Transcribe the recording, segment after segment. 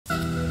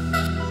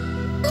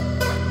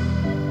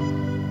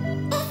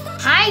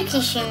Hi,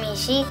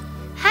 Kissy-Missy.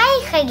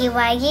 Hi, Huggy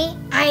Wuggy.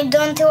 I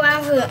don't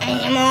love you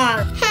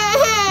anymore.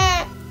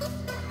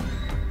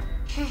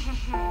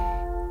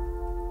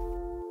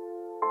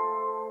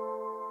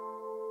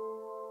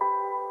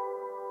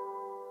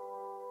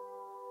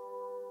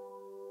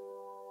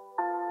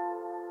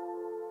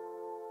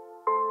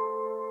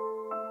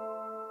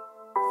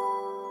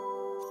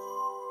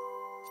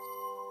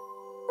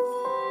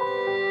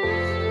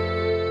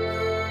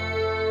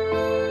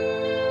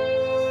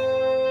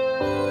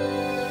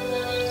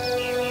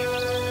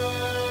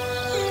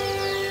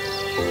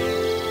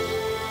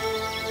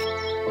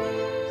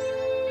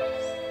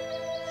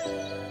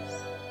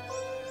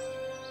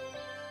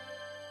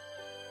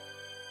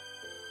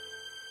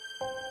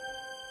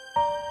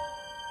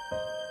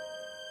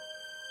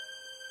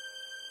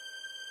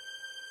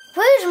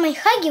 Where's my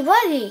Huggy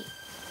Wuggy?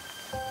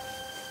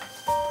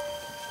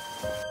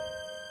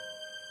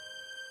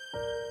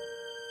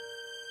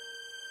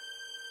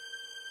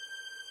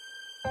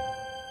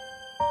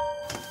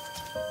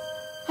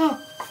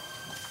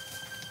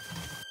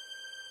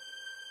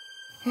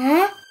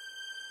 Huh?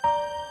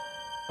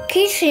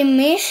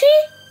 Kissy-Missy?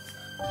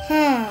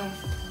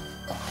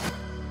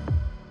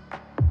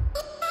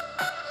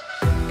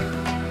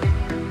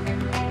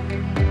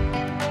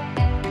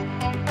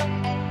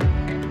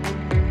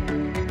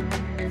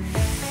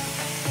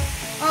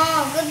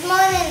 Good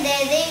morning,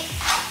 Daddy.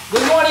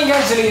 Good morning,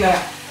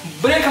 Angelina.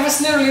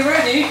 Breakfast nearly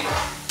ready.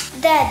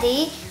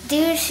 Daddy, do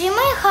you see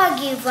my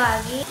Huggy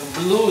Wuggy?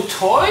 Blue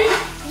toy?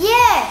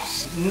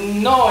 Yes.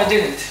 No, I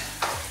didn't.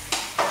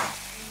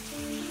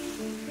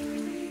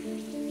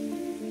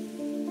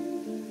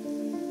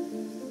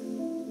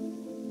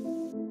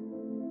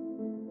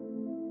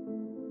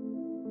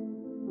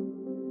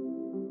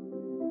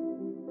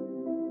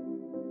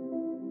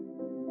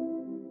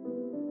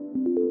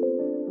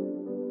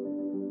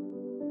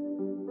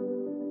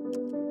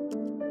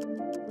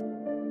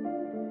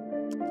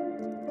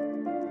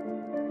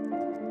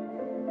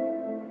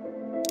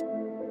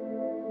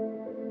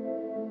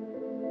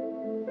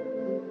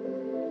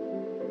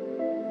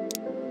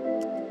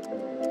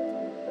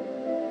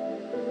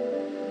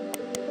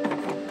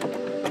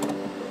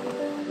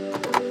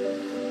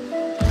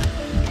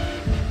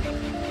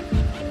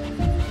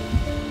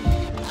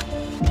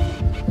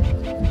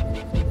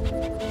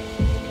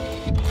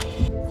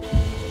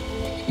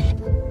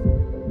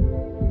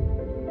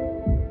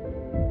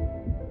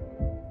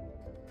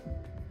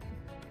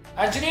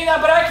 Angelina,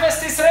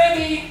 breakfast is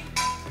ready!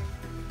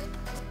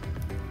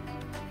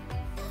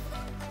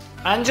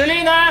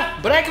 Angelina,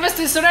 breakfast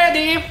is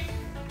ready!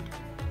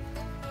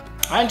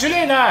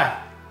 Angelina!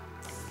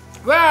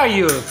 Where are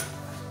you?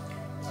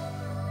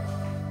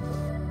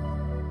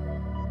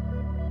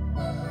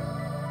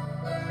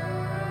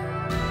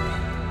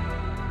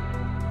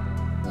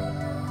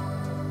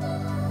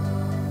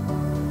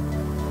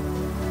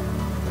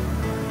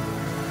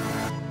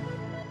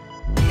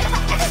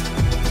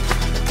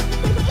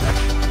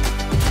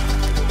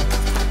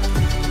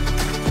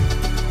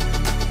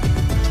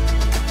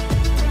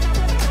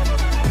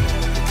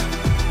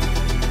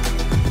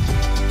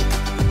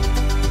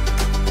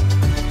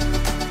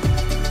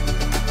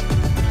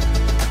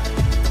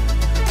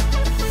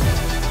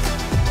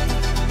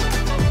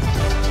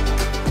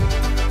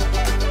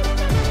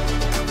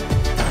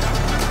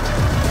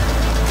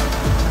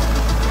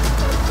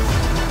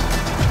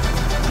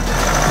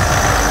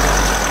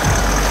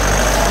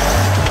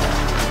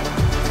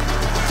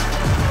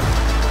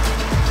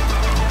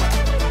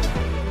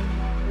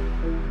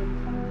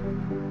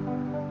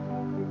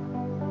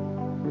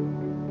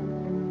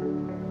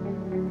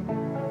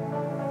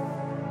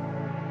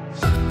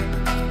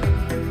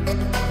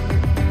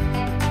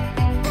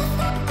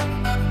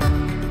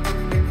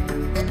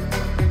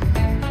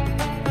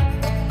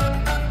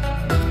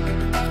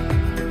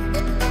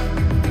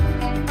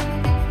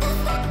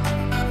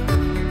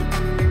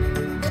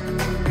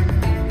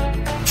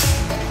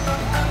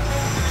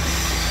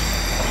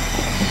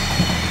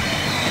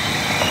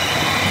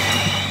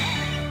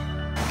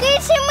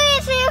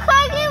 Kissy-Missy,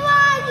 Huggy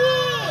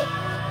Wuggy!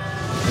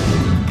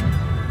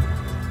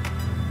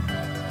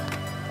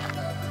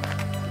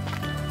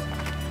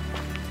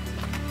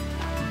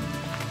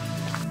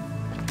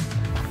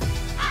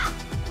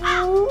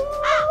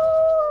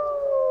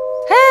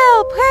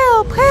 Help!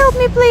 Help! Help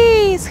me,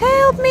 please!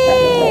 Help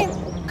me!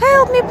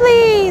 Help me,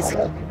 please!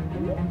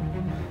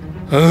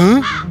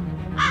 Huh?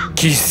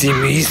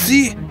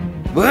 Kissy-Missy?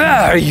 Where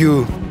are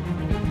you?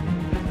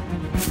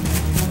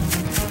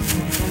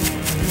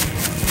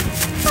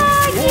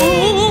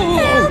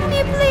 Help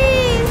me,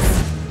 please!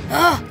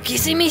 Ah,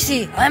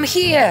 Kissy-Missy, I'm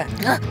here!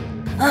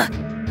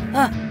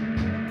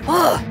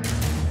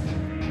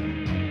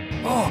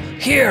 Oh,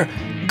 here!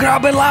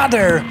 Grab a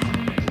ladder!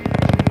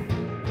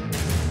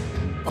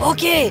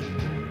 Okay,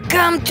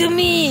 come to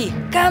me!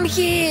 Come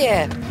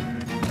here!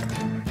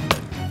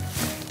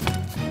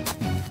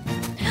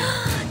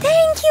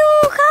 Thank you,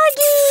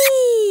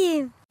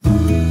 Huggy!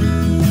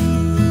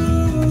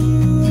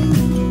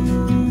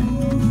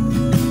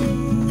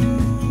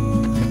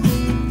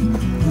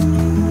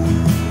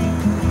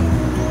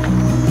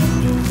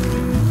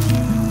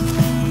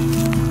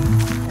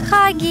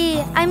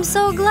 I'm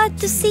so glad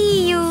to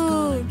see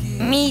you.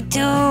 Me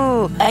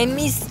too. I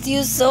missed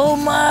you so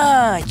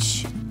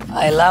much.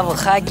 I love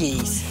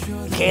huggies.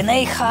 Can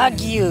I hug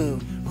you?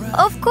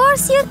 Of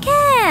course you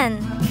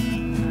can.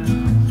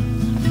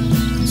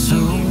 So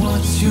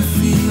what's your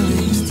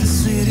feelings? The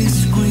city's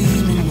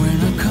screaming, we're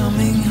not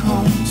coming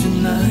home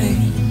tonight.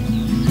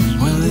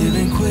 We're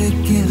living quick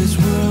in this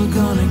world,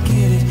 gonna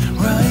get it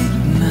right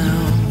now.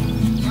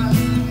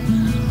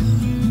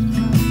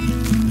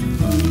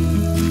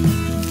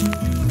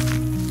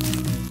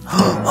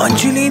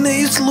 Angelina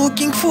is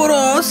looking for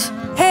us.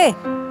 Hey,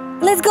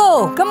 let's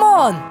go. Come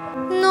on.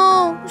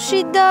 No,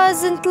 she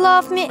doesn't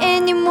love me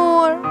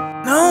anymore.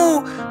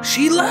 No,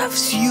 she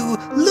loves you.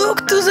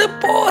 Look to the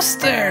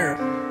poster.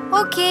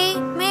 Okay,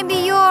 maybe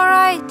you are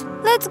right.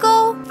 Let's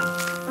go.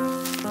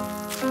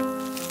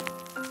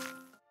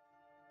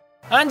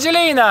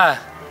 Angelina!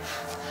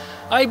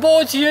 I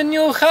bought you a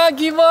new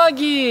Huggy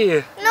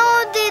Wuggy!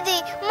 No,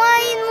 Daddy,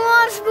 mine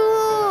was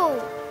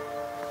blue.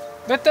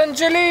 But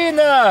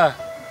Angelina!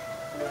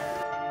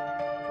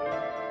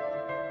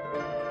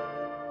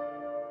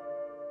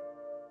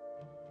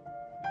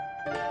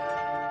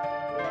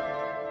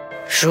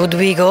 Should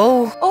we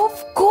go?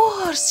 Of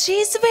course,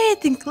 she's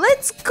waiting.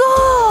 Let's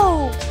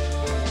go.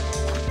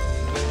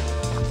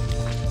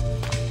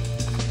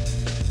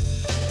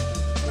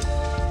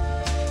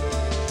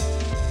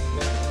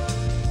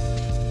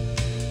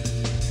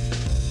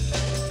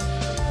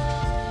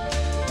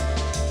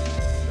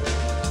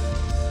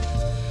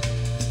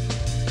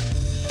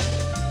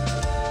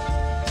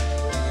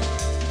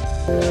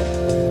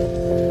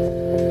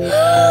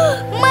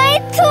 My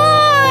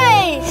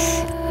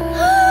toys!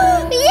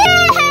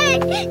 Yay!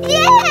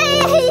 Yay!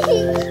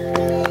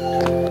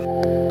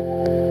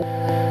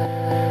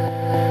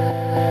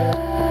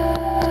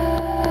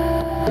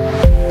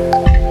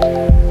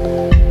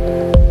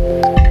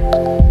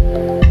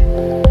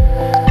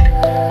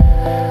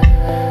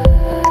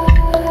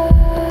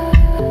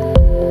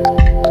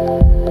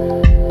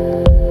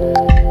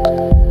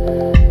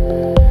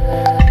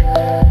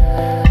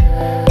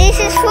 This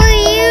is for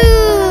you.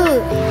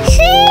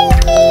 Thank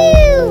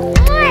you.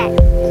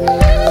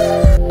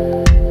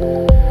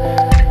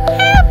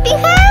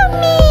 Help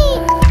me.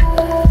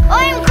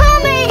 I'm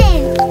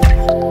coming.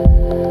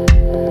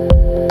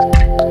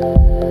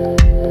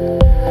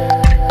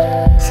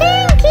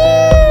 Thank you.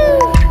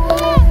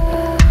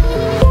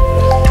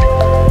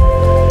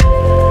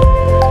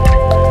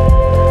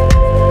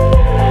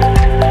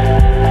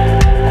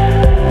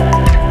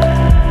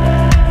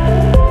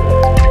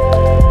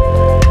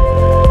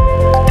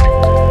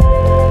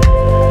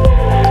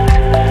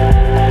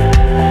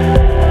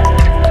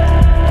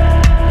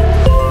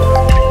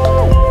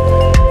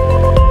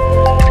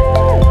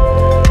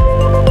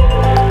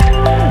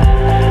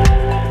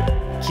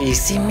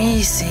 Kissy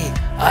Missy,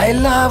 I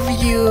love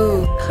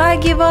you.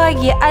 Huggy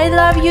Wuggy, I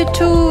love you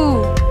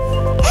too.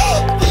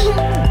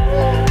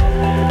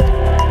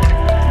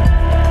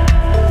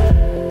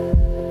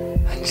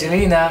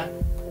 Angelina,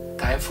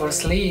 time for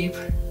sleep.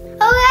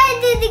 Alright,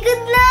 Daddy,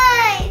 good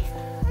night.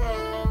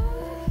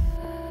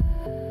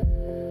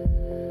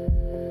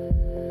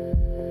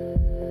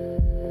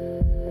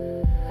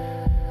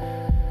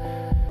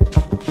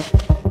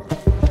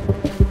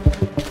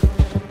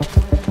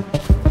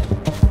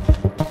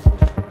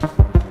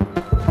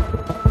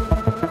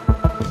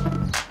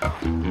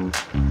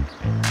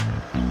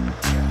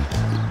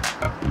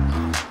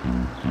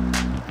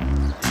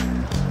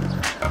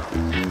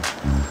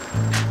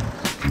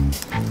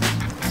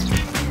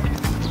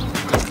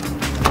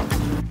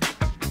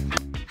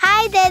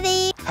 Hi,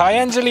 Daddy. Hi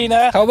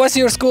Angelina, how was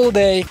your school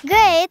day?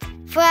 Great.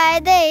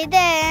 Friday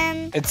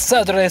then. It's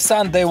Saturday,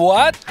 Sunday,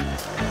 what?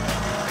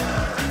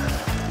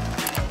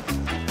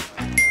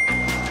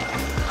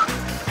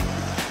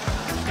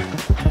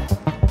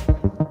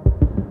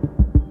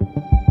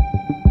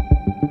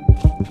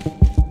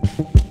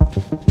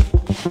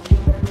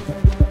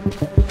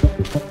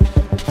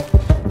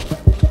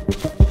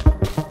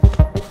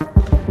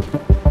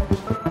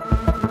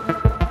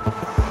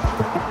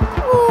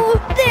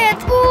 Dad,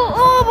 pull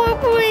over,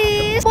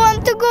 please.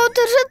 Want to go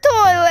to the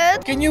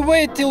toilet? Can you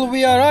wait till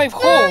we arrive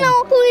home?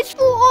 No, please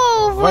pull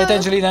over. Wait,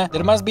 Angelina,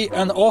 there must be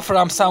an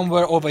off-ramp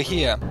somewhere over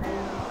here.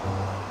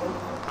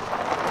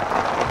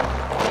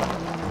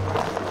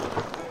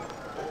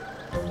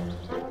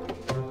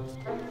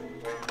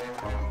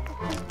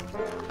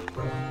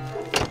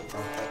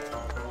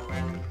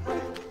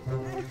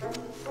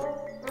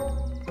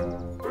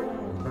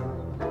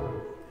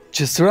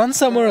 Just run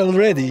somewhere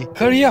already.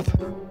 Hurry up.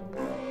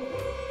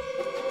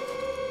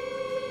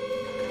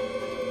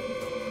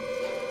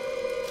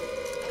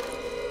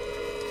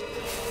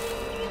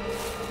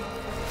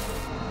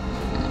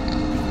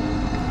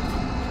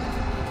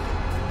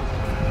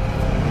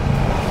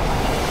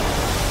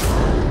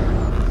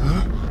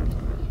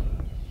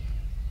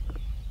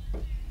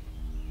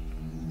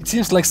 It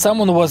seems like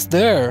someone was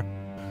there.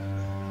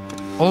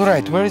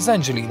 Alright, where is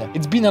Angelina?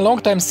 It's been a long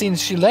time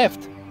since she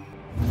left.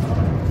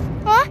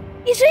 Huh?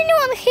 Is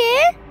anyone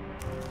here?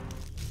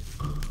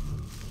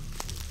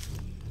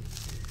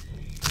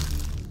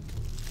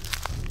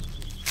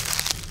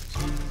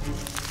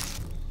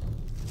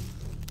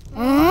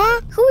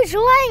 Huh? Who is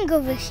lying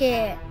over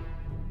here?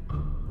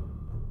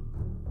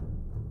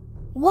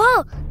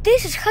 Wow,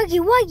 this is Huggy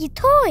Wuggy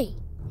toy.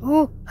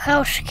 Ooh,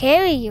 how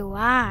scary you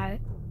are.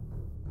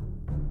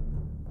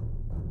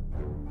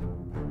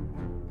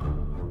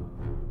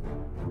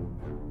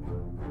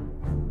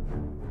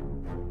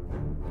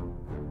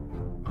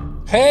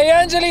 Hey,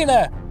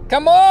 Angelina!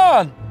 Come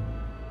on!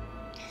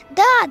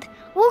 Dad,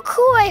 look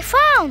who I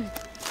found.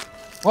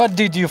 What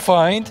did you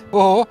find?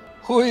 Oh,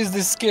 who is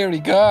this scary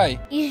guy?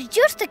 He's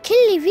just a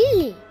killy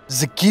willy.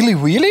 The Killy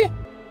Willy?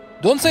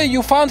 Don't say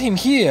you found him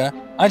here.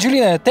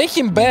 Angelina, take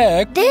him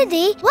back.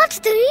 Daddy, what's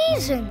the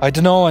reason? I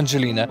don't know,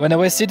 Angelina. When I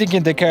was sitting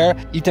in the car,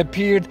 it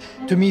appeared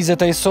to me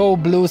that I saw a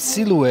blue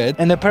silhouette,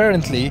 and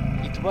apparently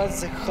it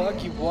was the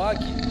Huggy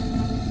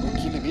Wuggy or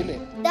Killy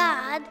Willy.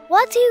 Dad,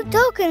 what are you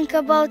talking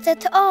about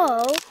at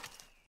all?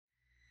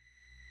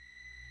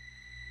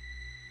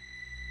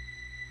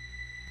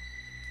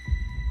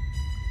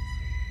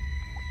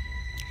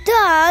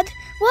 Dad,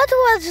 what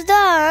was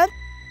that?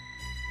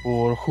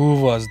 Or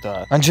who was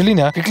that?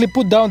 Angelina, quickly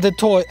put down the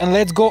toy and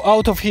let's go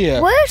out of here.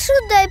 Where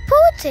should I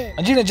put it?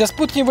 Angelina, just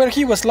put him where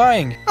he was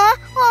lying.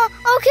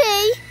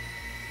 Okay.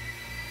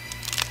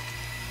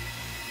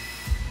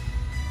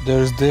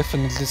 There's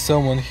definitely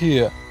someone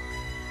here.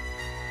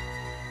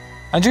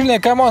 Angelina,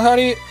 come on,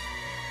 hurry.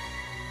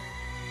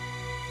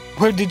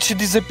 Where did she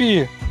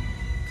disappear?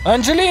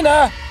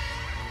 Angelina!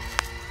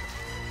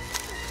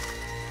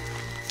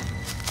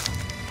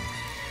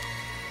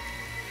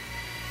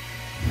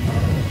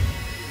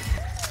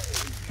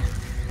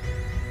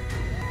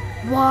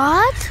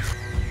 What?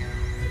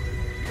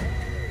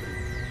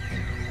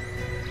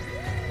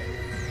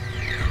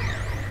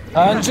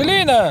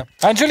 Angelina!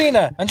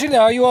 Angelina! Angelina,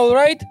 are you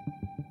alright?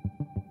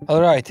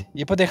 Alright,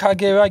 you put the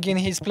Huggy Wuggy in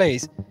his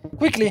place.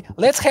 Quickly,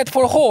 let's head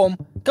for home.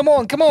 Come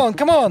on, come on,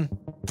 come on!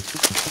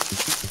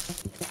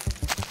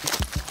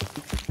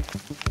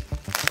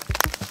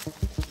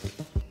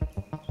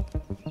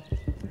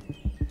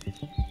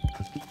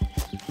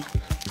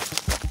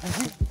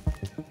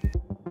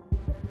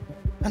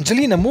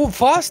 Angelina, move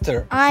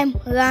faster! I'm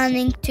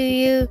running to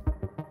you.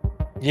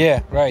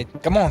 Yeah, right.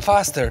 Come on,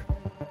 faster!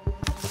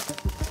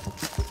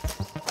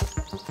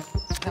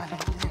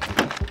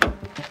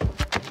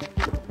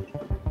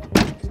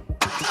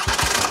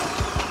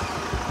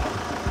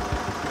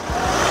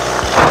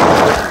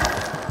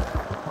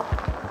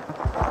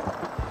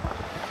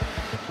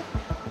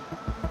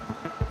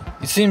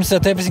 It seems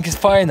that everything is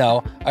fine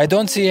now. I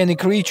don't see any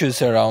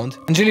creatures around.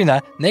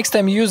 Angelina, next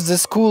time use the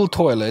school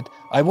toilet.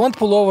 I won't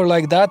pull over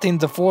like that in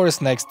the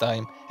forest next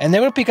time. And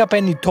never pick up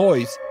any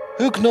toys.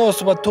 Who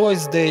knows what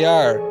toys they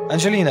are?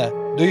 Angelina,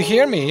 do you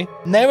hear me?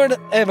 Never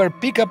ever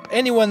pick up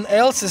anyone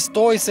else's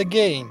toys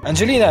again.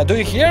 Angelina, do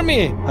you hear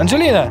me?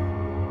 Angelina!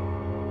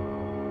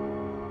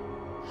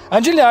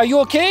 Angelina, are you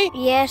okay?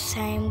 Yes,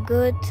 I'm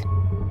good.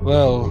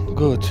 Well,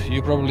 good.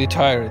 You're probably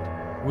tired.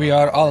 We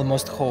are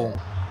almost home.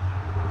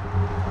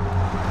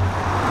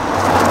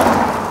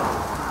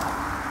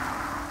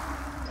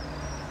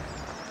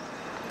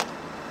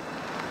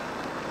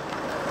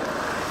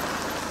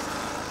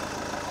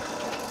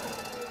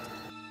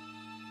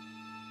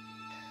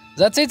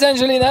 That's it,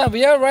 Angelina.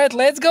 We are right.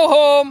 Let's go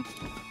home.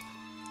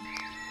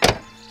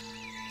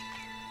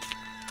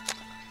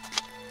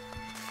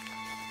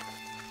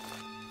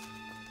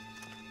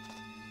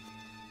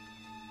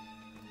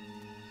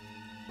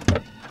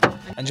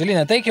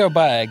 Angelina, take your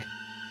bag.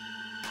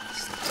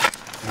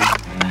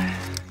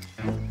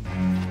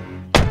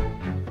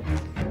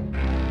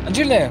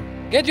 Angelina,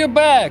 get your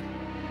bag.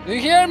 Do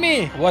you hear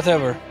me?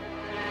 Whatever.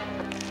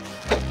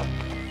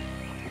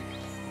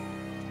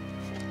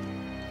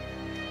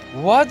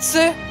 What's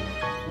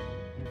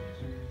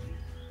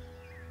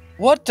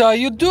What are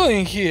you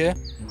doing here?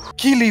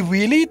 Killy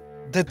Willy?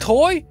 The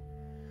toy?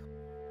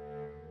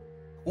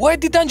 Why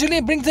did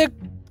Angelina bring the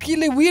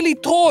Killy Willy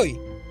toy?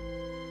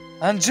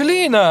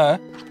 Angelina!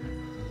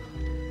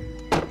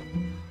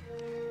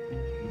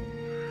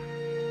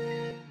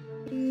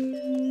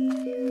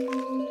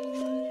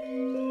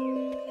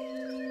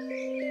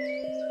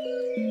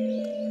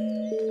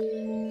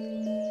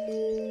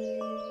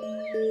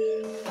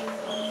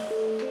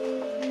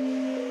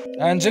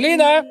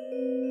 Angelina!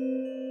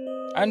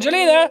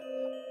 Angelina!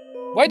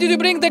 Why did you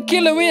bring the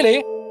Killy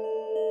Willy?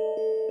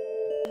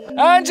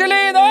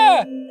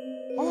 Angelina!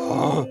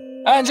 Oh,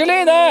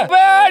 Angelina!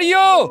 Where are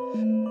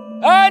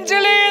you?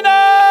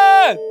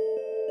 Angelina!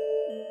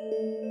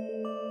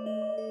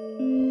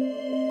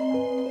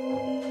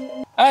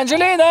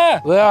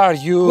 Angelina! Where are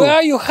you? Where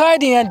are you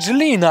hiding,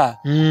 Angelina?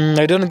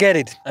 I don't get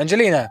it.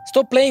 Angelina,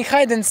 stop playing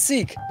hide and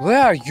seek.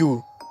 Where are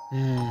you?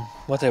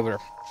 Whatever.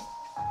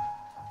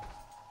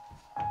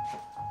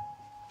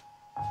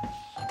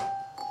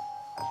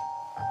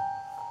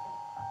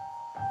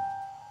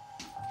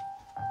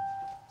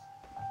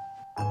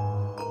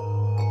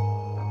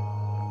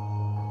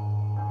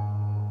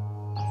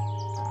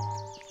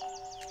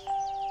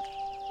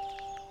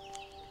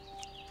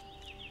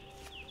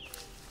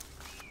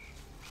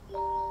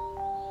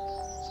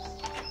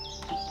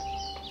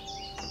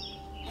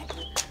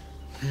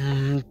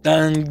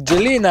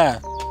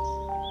 Angelina!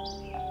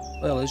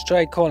 Well, let's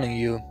try calling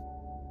you.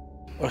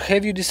 Or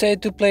have you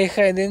decided to play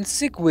hide and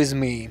seek with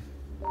me?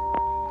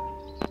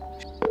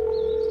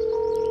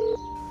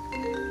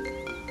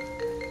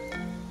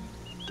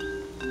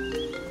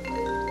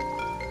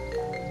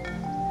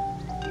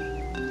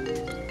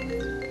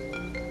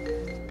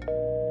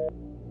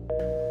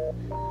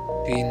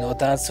 She's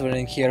not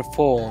answering her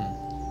phone.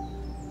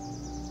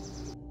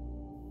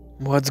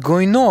 What's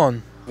going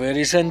on? Where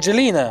is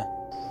Angelina?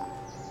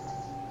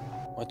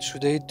 What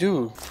should I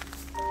do?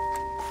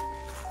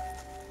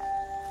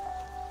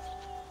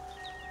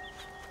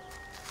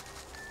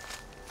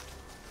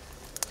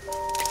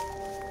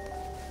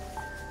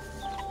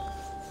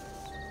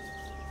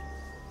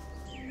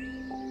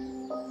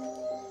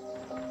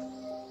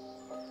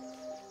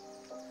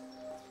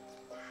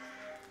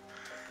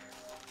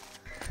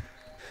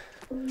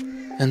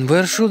 And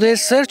where should I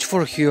search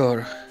for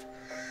her?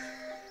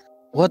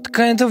 What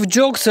kind of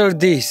jokes are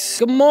these?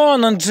 Come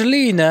on,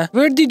 Angelina,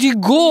 where did you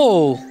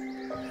go?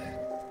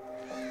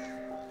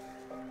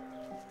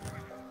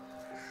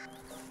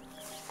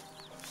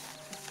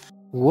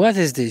 What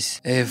is this?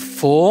 A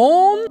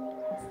phone?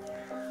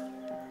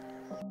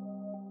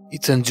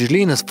 It's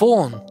Angelina's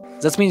phone.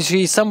 That means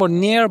she is somewhere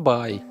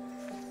nearby.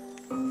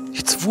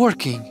 It's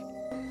working.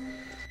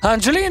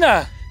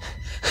 Angelina!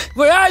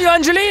 Where are you,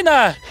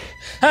 Angelina?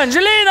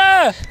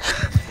 Angelina!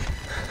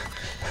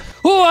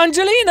 Oh,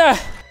 Angelina!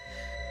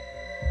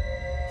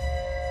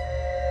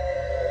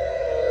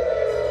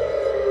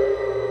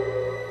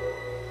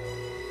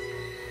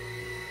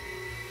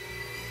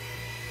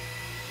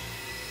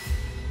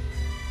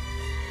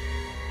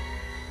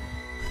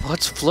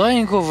 What's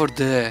flying over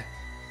there?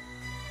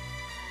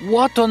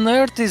 What on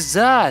earth is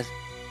that?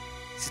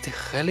 Is it a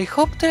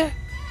helicopter?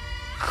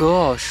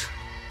 Gosh.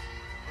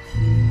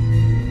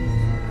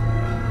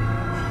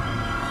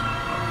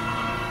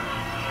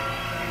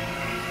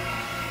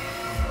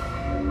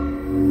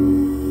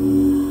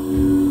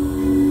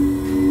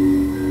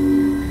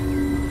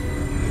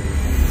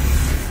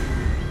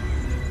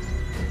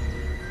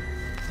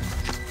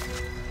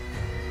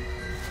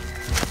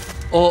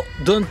 Oh,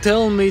 don't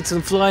tell me it's a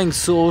flying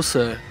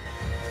saucer.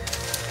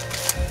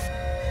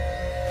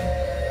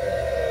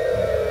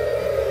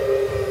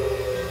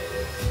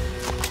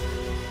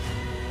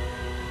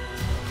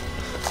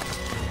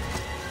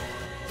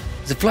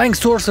 The flying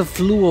saucer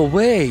flew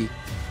away.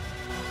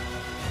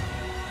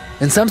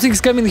 And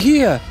something's coming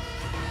here.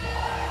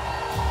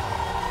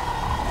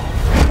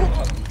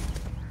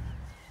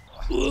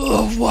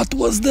 Oh, what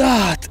was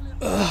that?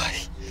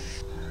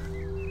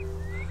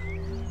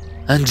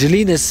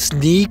 Angelina's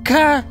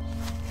sneaker?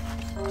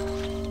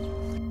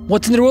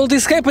 What in the world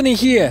is happening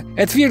here?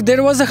 At first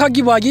there was a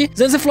Huggy Wuggy,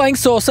 then the flying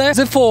saucer,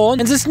 the phone,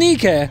 and the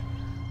sneaker.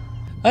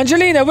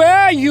 Angelina, where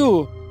are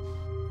you?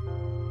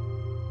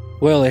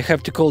 Well, I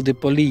have to call the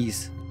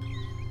police.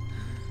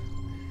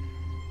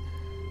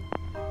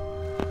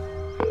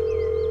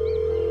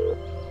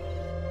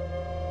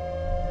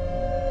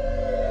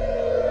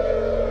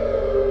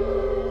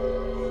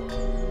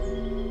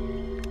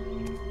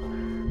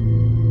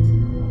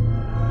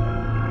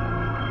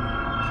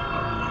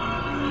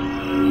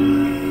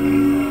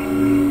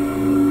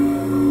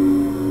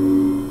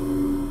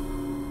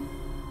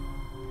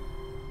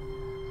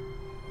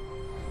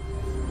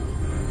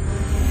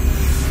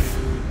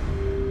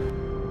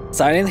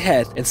 Siren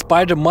Head and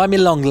Spider Mommy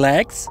Long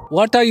Legs?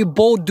 What are you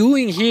both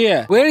doing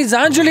here? Where is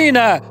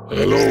Angelina?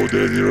 Hello,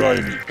 Daddy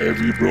RAYMIK. Have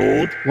you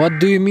brought? What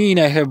do you mean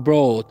I have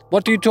brought?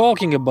 What are you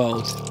talking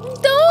about?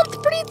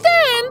 Don't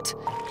pretend!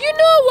 You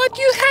know what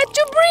you had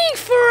to bring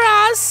for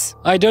us!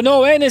 I don't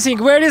know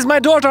anything. Where is my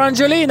daughter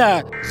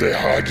Angelina? The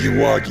Huggy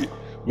Wuggy.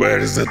 Where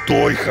is the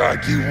toy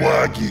Huggy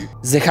Wuggy?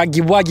 The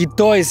Huggy Wuggy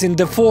toy is in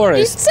the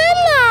forest. It's a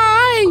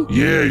lie!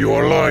 Yeah, you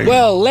are lying.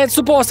 Well, let's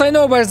suppose I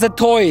know where's the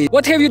toy.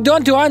 What have you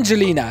done to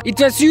Angelina? It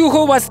was you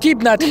who was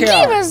kidnapped her.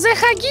 Give us the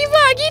Huggy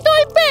Wuggy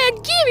toy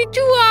back! Give it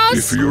to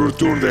us! If you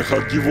return the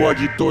Huggy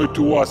Wuggy toy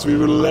to us, we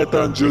will let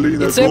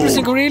Angelina Is go.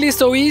 everything really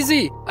so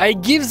easy? I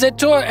give the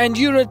toy and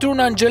you return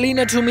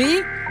Angelina to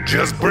me?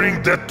 Just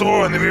bring the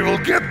toy and we will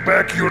get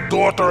back your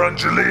daughter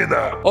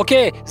Angelina.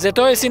 Okay, the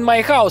toy is in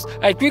my house.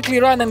 I quickly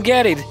run and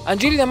get it.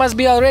 Angelina must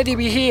be already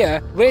be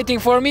here, waiting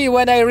for me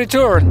when I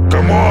return.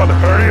 Come on,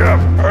 hurry up,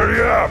 hurry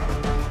up.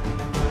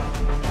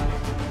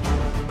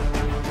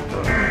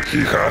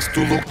 He has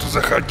to look to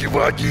the Huggy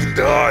Wuggy in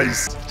the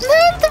eyes.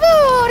 Don't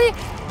worry!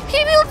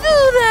 He will do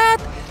that!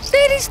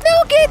 There is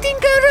no getting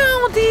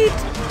around it!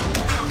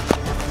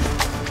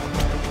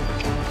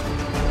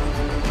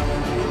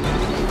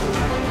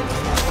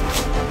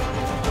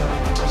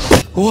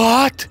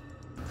 What?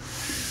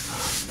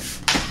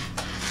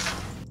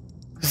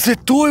 The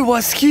toy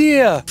was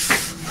here!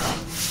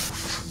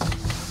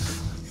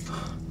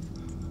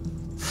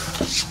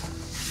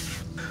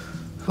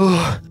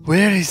 Oh,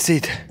 where is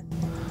it?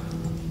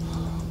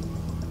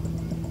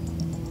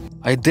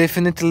 I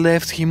definitely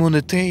left him on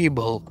the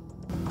table.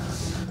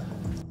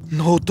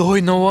 No toy,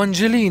 no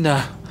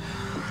Angelina.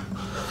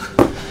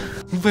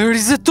 Where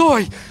is the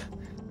toy?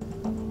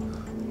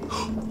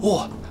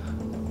 Oh,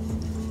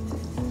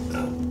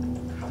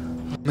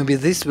 Maybe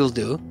this will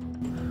do.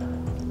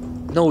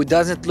 No, it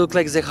doesn't look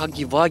like the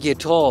Huggy Wuggy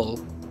at all.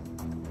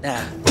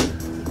 Nah,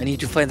 I need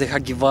to find the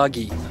Huggy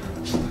Wuggy.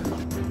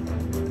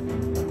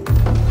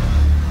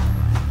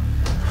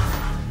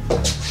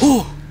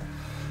 Oh!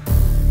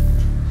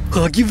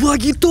 Huggy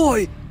Wuggy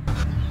toy!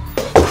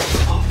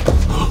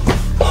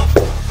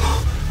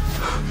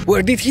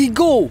 Where did he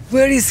go?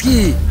 Where is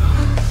he?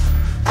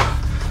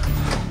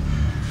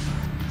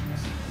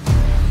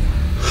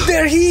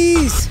 There he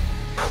is!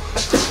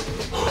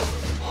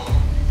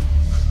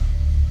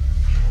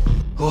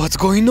 What's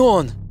going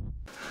on?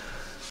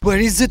 Where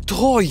is the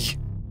toy?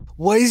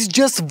 Why is it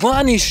just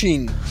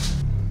vanishing?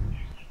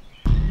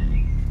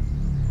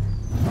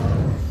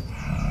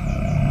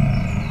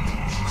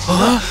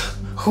 Huh?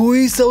 Who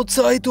is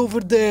outside over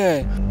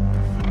there?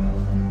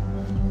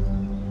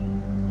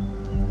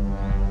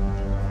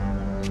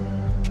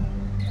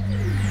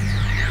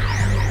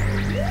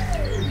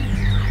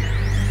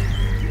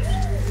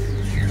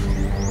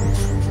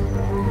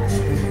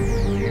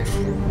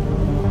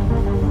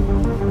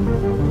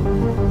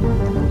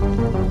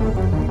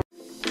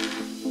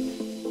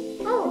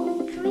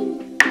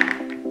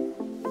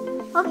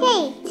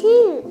 Okay,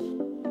 2.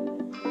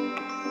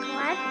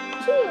 1,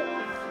 2.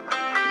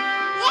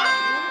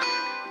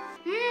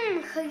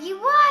 Huggy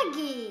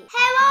Wuggy.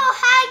 Hello,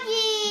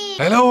 Huggy.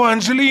 Hello,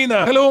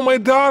 Angelina. Hello, my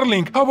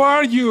darling. How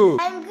are you?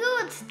 I'm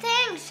good,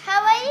 thanks.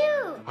 How are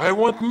you? I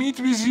want to meet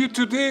with you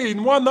today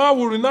in 1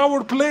 hour in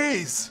our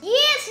place.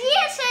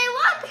 Yes, I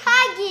want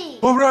Huggy.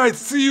 All right,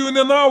 see you in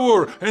an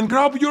hour and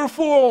grab your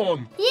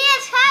phone.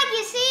 Yes,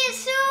 Huggy, see you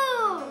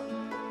soon.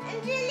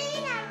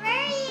 Angelina, where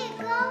are you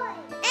going?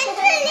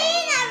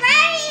 Angelina,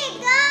 where are you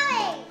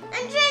going?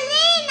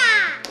 Angelina!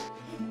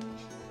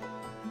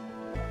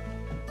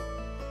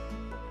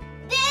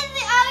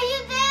 Daddy, are you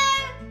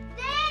there?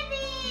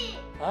 Daddy!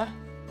 Huh?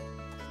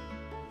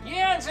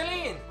 Yeah,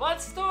 Angeline, what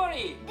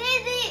story?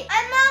 Daddy,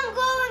 I'm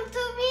going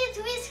to meet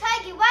with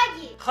Huggy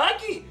Wuggy.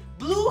 Huggy?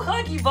 Blue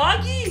Huggy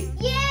Wuggy?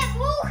 Yeah,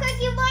 blue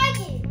Huggy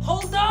Wuggy.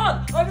 Hold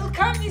on, I will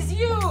come with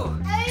you.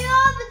 Hurry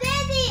up,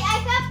 Daddy, I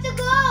have to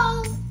go.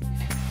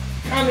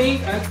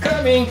 I'm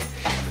coming.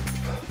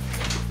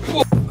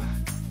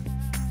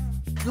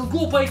 We'll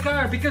go by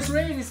car because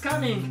rain is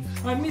coming.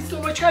 I miss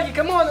so much Huggy.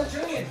 Come on,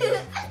 Angeline.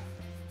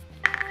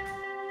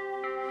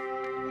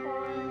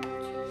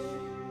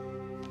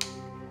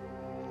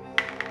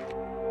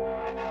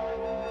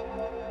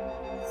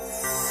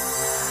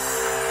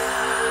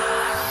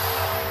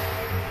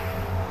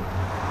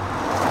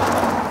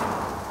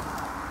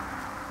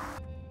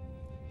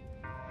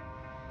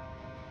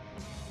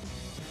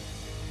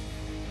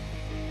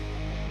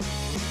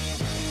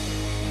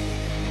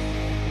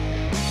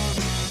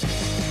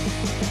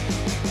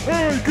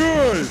 Hey,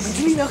 guys!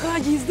 Angelina,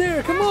 Huggy is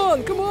there. Come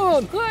on.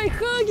 Hi,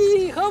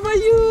 Huggy. How are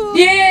you?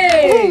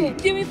 Yay!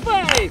 Give me 5.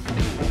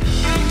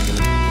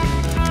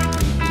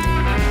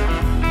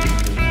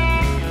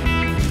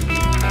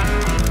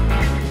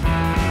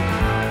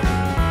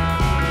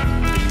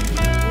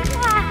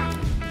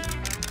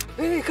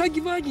 Hey,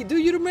 Huggy Wuggy, do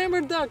you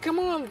remember that? Come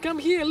on, come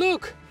here,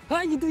 look.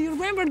 Huggy, do you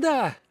remember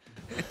that?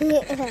 You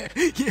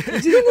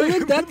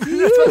look that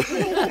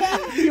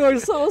cute. You're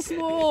so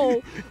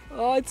small.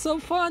 Oh, it's so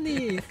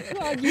funny.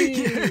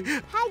 Huggy.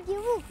 Huggy,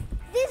 look,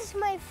 this is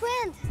my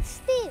friend,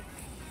 Steve.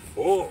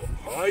 Oh,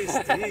 hi,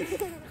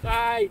 Steve.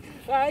 Hi,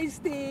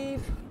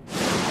 Steve.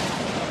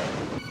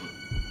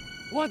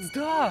 What's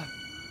that?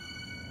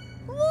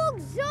 Look,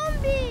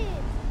 zombies.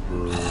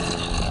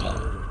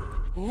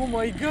 Oh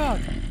my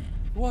God.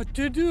 What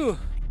to do?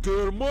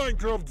 They're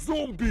Minecraft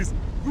zombies.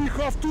 We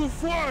have to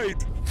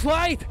fight.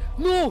 Fight?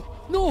 No.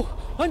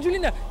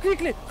 Angelina,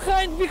 quickly,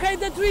 hide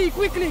behind the tree.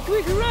 Quickly,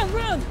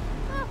 run.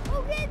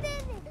 Okay,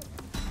 Daddy.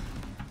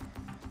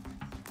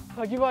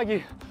 Huggy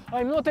Wuggy,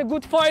 I'm not a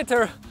good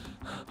fighter.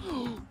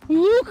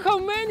 Look how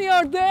many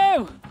are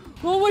there.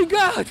 Oh my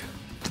God.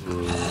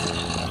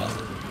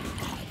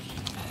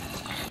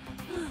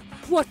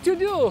 What to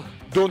do?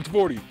 Don't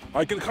worry,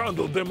 I can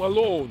handle them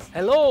alone.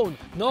 Alone?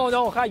 No,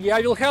 Huggy,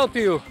 I will help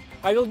you.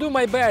 I will do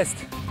my best.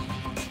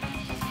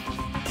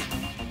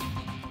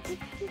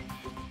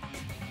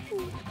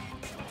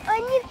 I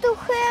need to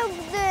help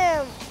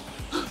them.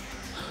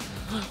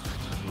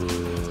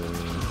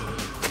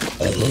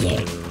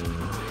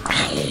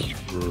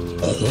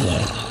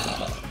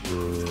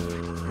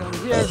 Come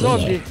here,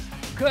 zombie.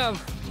 Come.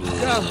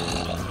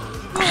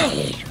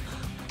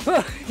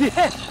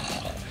 Yeah.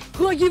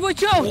 Huggy,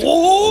 watch out!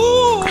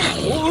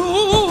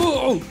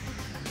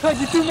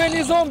 Huggy, too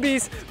many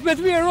zombies, but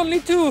we are only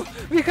 2.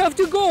 We have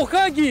to go,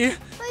 Huggy.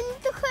 I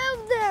need to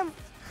help them.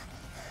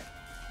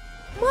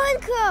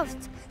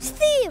 Minecraft!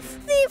 Steve,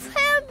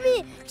 help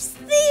me!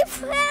 Steve,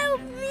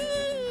 help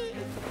me!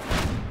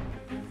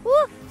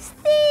 Oh,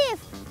 Steve!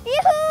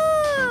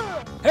 Yoo-hoo!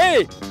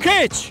 Hey,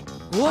 catch!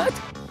 What?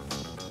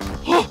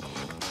 Oh,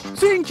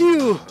 thank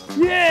you!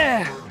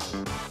 Yeah!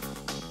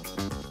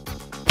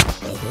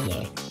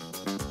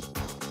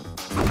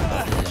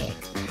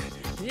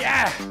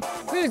 Yeah!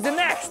 Who's the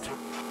next?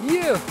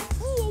 You!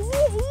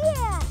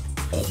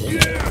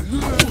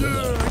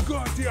 Yeah.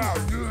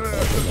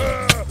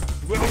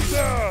 Well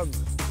done!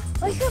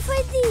 I have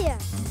idea.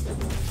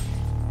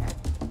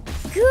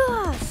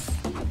 Gosh!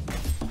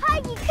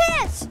 Huggy,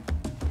 catch!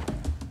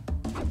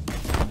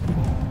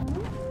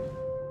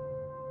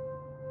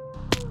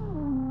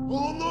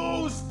 Oh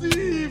no,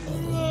 Steve!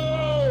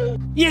 No!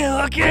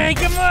 Yeah, okay,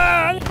 come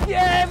on!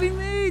 Yeah, we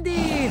made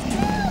it!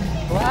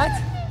 What?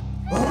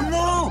 Oh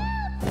no!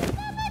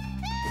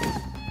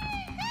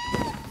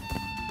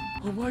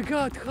 Oh my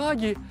god,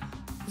 Huggy!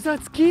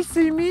 That's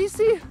Kissy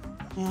Missy?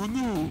 Oh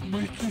no,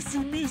 my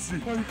kissy missy!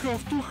 I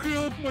have to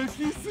help my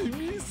kissy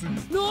missy!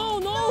 No,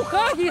 no,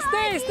 Huggy,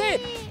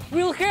 stay!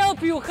 We'll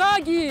help you,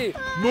 Huggy!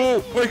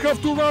 No, I have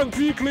to run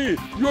quickly!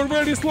 You're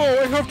very slow,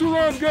 I have to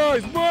run,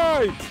 guys!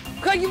 Bye!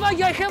 Huggy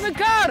Wuggy, I have a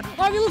car!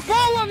 I will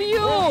follow you!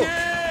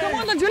 Okay. Come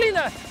on,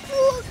 Angelina!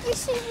 Look,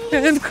 Kissy Missy.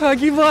 And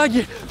Huggy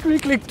Wuggy!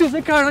 Quickly, to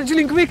the car,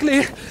 Angelina,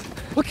 quickly!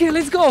 Okay,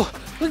 let's go!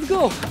 Let's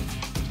go!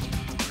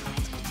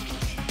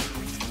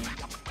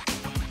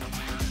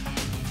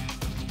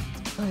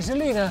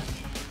 Angelina,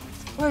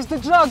 where's the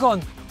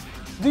dragon?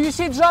 Do you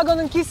see dragon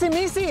and Kissy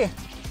Missy?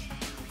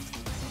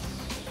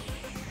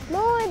 No,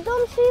 I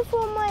don't see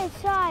from my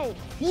side.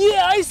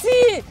 Yeah, I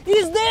see!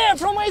 He's there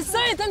from my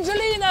side,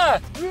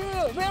 Angelina!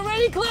 We're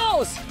very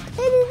close!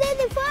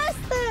 Daddy,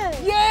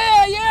 faster!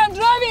 Yeah, I'm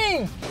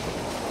driving!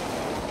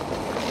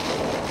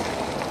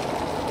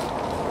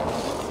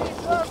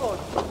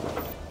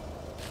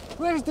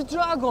 Where's the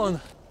dragon?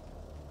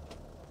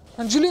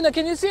 Angelina,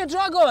 can you see a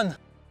dragon?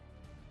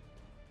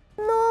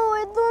 No,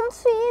 I don't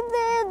see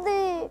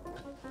Daddy.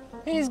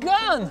 He's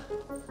gone!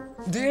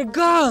 They're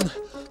gone!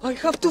 I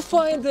have to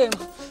find them!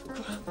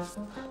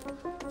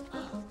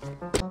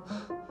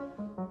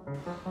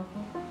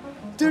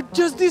 They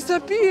just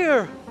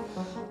disappear!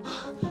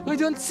 I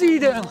don't see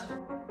them!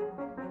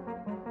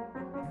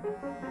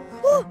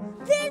 Oh,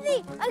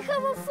 Daddy, I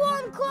have a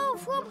phone call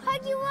from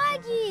Huggy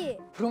Wuggy.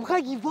 From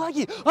Huggy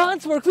Wuggy!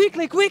 Answer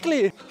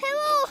quickly!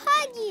 Hello,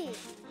 Huggy.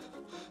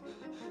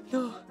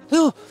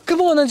 No,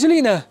 come on,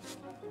 Angelina!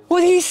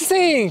 What is he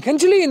saying?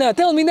 Angelina,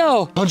 tell me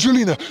now!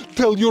 Angelina,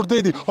 tell your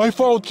daddy I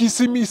found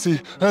Kissy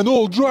Missy and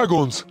all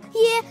dragons!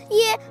 Yeah,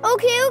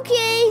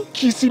 okay.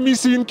 Kissy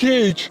Missy in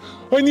cage!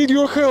 I need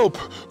your help!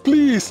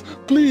 Please!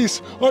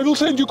 I will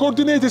send you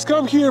coordinates,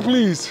 come here,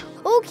 please!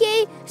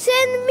 Okay,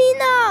 send me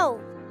now.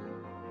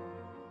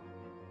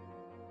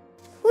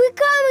 We're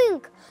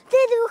coming.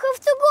 Daddy, we have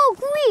to go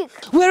quick.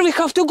 Where we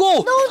have to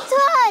go? No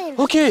time.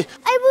 Okay,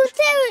 I will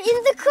tell you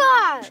in the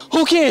car.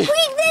 okay,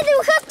 Quick, Daddy,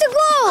 we have to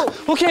go.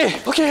 okay.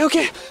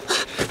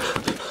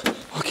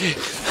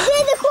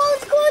 Daddy,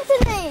 hold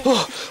coordinates.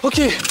 Oh,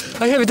 okay,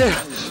 I have it there.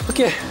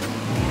 Okay.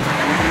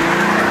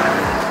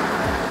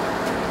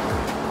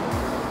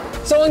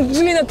 So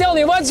Angelina, tell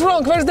me what's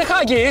wrong? Where's the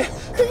Huggy?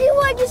 Huggy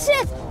Wuggy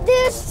said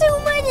there's too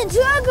many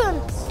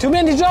dragons. Too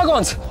many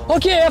dragons.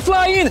 Okay, I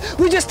fly in.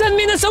 We're just 10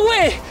 minutes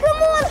away. Come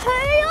on,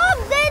 hurry up,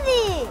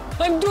 Daddy.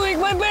 I'm doing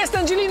my best,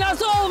 Angelina,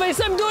 as always.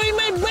 I'm doing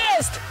my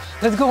best.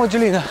 Let's go,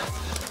 Angelina.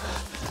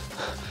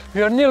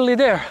 We are nearly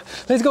there.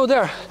 Let's go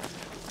there.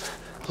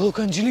 Look,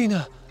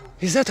 Angelina.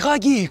 Is that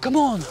Huggy? Come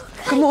on.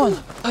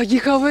 Huggy,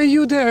 how are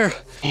you there?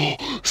 Oh,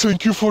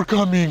 thank you for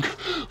coming!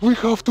 We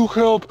have to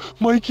help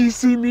my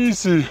Kissy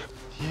Missy!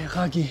 Yeah,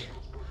 Huggy.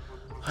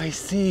 I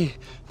see.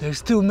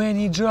 There's too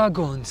many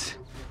dragons.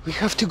 We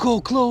have to go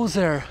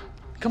closer.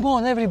 Come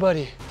on,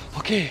 everybody.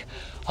 Okay,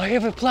 I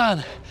have a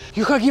plan.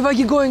 You, Huggy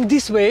Wuggy, going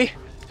this way,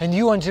 and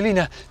you,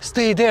 Angelina,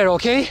 stay there,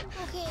 okay? Okay.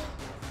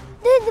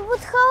 Daddy, but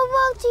how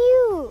about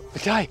you?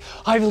 But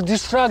I will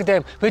distract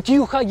them. But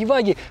you, Huggy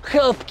Wuggy,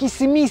 help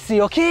Kissy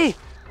Missy, okay?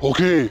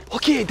 Okay!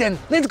 Okay, then,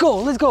 let's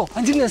go.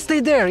 Angelina, stay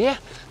there, yeah?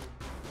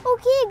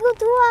 Okay,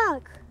 good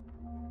luck.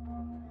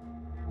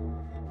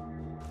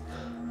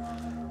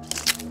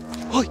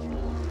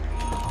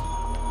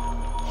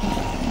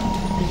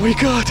 Oh my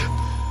God!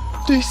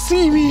 They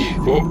see me!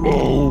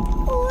 Uh-oh!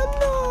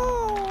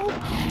 Oh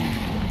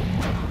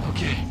no!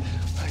 Okay,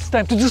 it's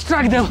time to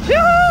distract them.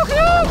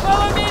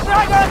 Follow me,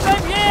 dragons!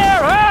 I'm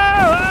here!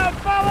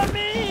 Follow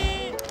me!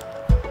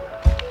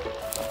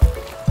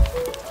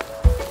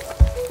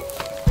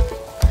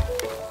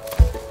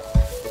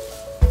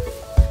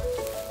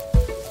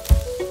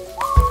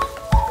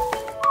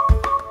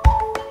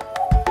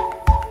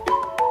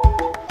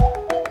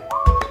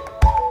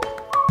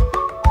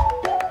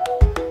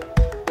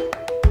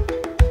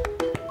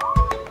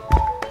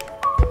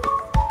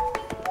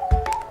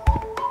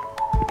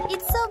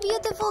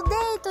 Beautiful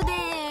day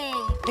today.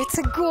 It's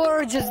a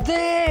gorgeous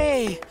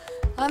day.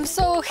 I'm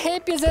so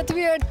happy that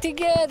we are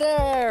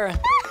together.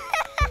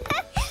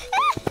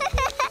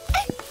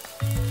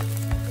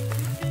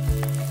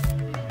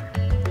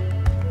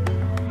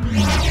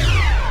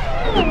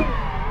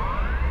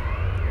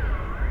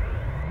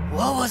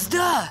 What was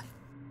that?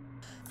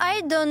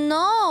 I don't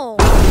know.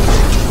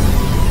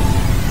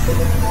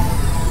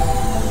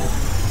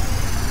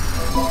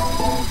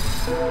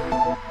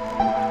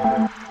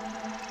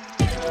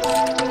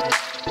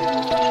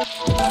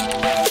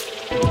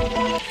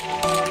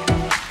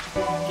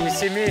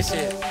 Kissy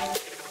Missy,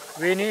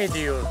 we need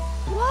you.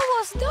 What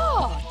was What's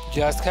that?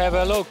 Just have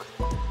a look.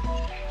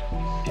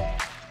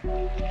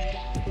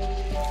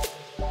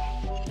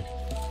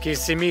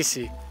 Kissy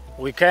missy,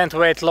 we can't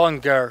wait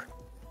longer.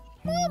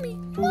 Mommy,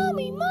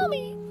 mommy,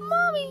 mommy,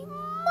 mommy,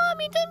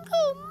 mommy, don't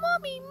go,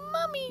 mommy,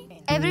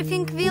 mommy.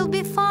 Everything will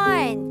be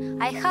fine.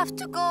 I have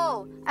to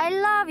go. I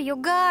love you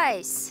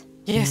guys.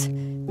 Yes,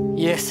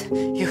 yes,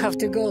 you have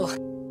to go.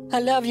 I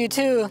love you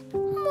too.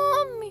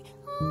 Mommy,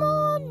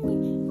 mommy,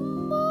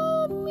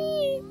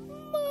 mommy,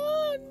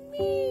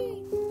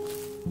 mommy.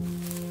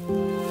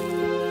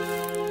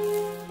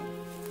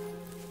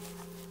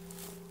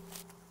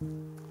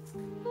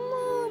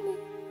 Mommy,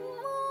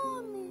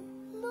 mommy,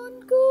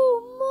 don't go,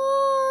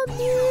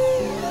 mommy.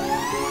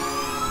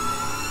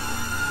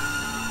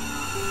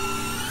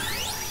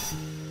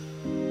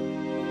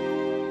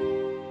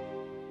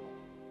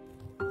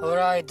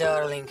 Alright,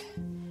 darling.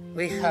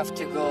 We have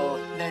to go.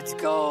 Let's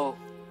go.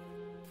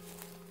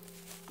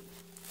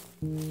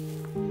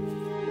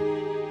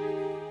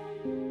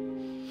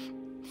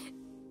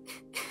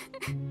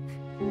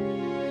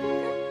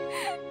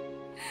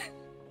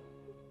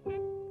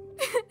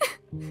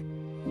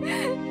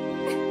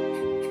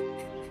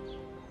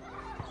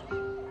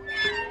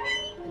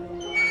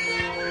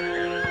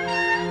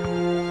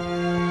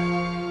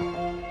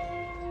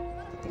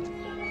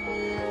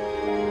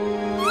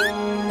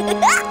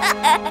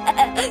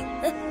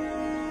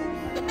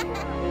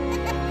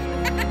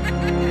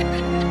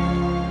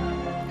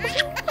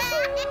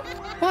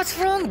 What's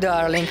wrong,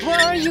 darling?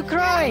 Why are you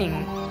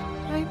crying?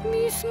 I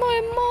miss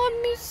my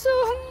mommy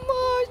so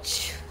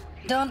much.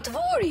 Don't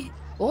worry.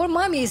 Our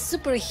mommy is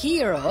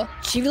superhero.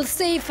 She will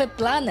save a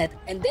planet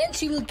and then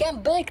she will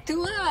come back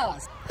to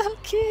us.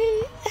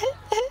 Okay.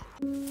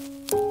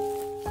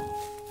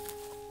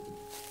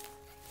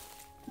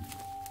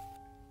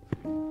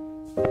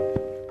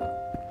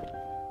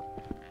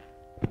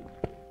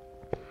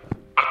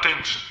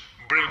 Attention,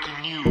 breaking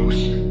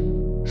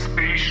news.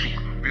 Spaceship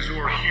with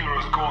our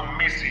heroes gone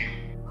missing.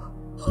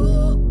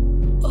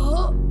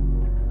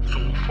 So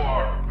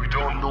far, we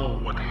don't know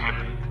what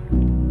happened,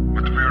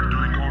 but we are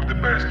doing all the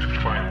best to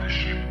find the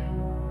ship.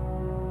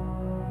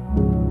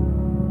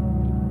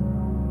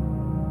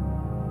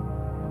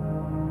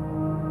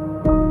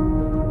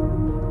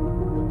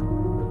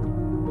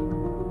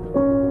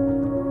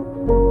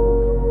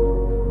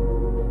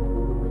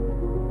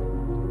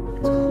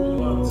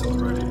 Months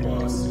already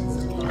passed since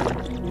the time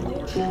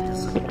our ship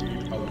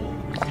disappeared along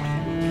with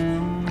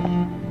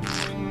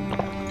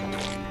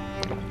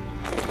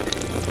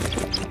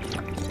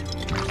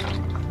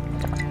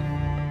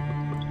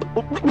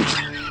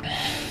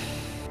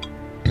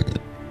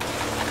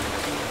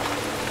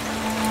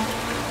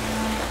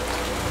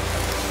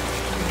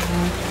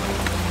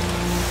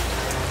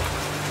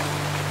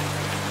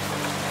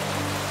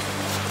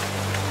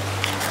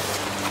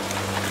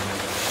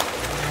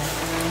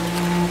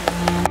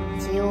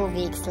Few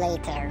weeks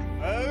later.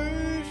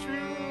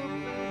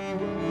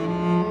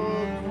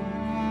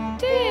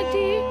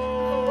 Daddy, I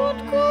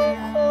won't go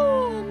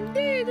home.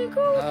 Daddy,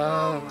 go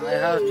home. Oh, I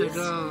have to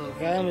go.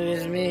 Come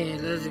with me.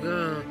 Let's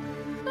go.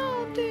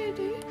 No,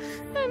 Daddy,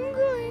 I'm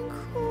going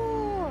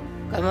home.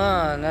 Come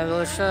on, I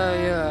will show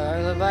you.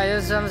 I will buy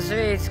you some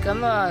sweets.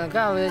 Come on,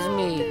 come with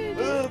me.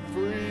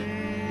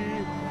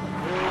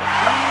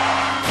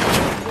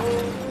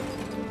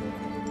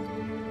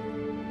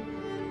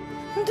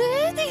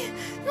 Daddy,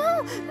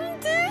 no,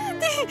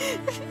 Daddy,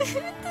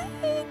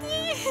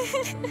 Daddy.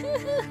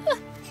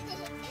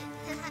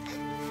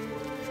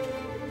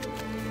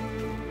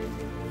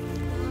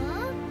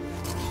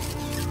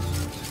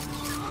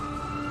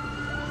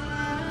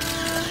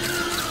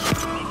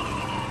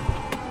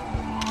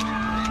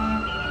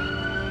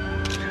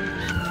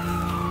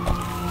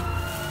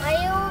 Are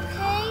you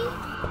okay?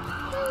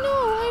 No,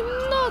 I'm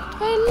not.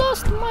 I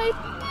lost my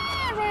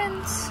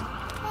parents.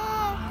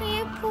 Oh,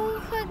 you poor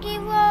Huggy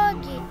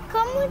Wuggy.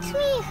 Come with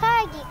me,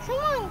 Huggy.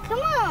 Come on,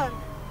 come on.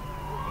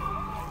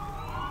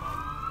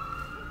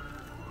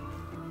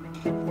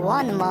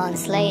 1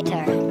 month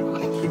later.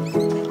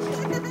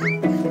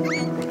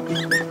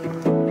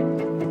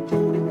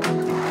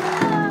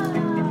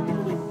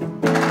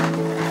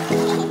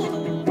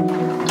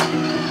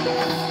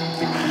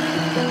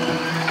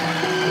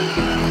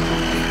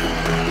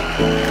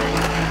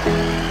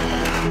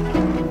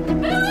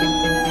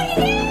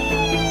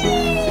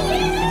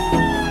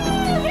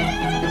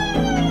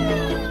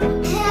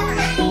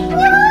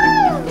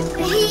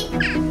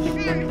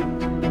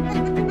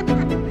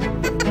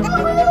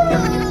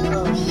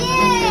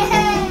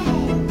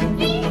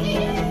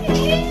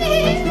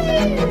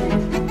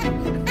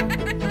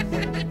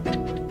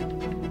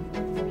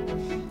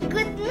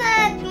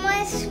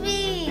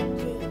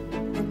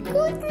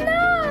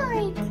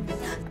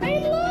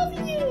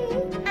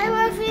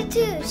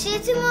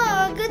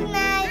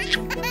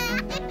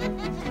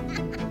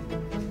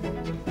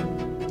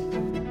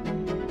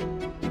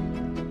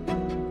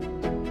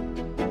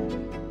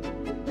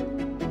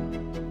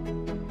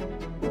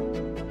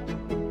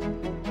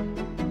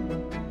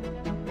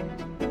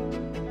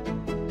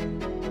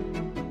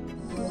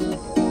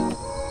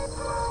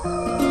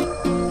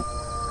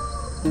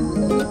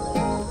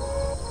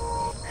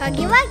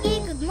 Huggy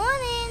Wuggy, good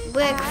morning.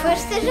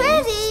 Breakfast is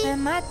ready.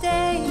 Spend my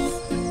days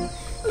in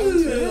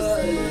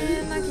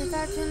Jerusalem, I get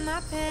back to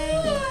my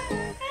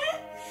pain.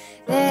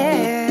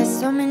 There's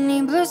so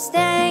many blue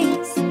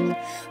stains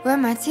where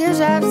my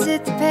teardrops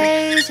hit the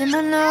page in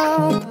my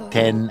notebook.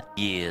 10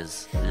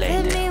 years Hit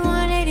later. me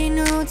 180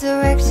 new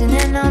direction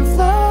and I'm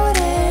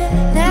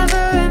floating.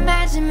 Never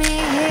imagine me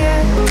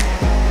here.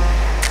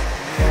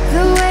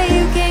 The way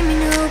you gave me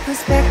new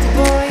perspective,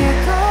 boy,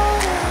 you're golden.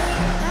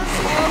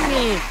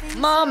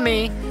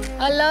 Mommy,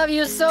 I love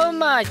you so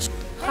much.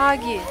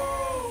 Huggy,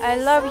 I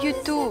love you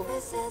too,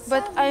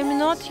 but I'm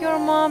not your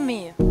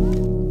mommy.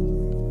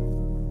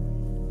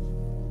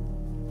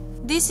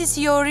 This is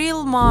your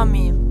real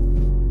mommy.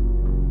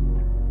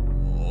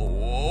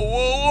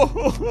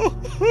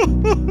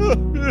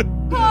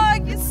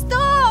 Huggy,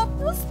 stop!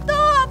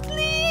 Stop,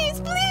 please,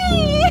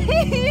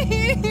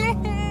 please!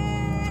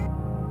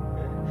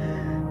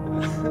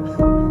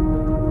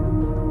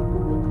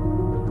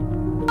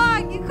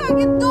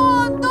 Huggy,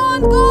 don't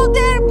go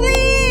there,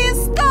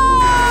 please, stop!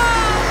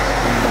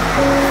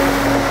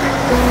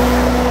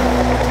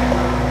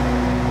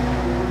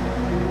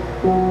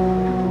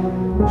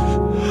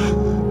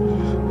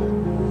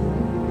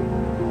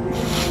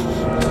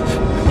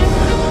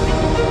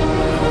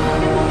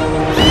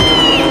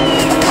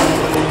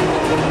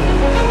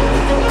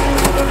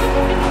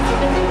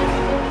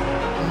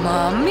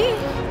 Mommy?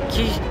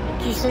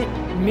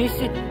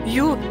 Missy,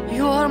 you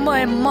are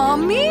my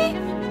mommy?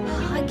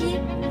 Huggy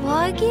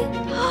Wuggy?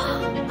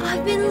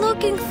 I've been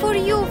looking for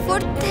you for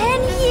 10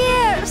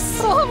 years.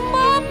 Oh,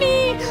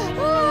 mommy!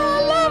 Oh,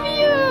 I love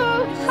you!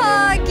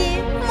 Huggy,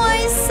 my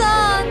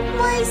son,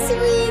 my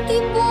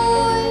sweetie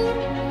boy.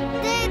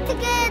 They're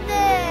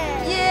together.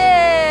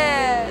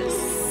 Yes!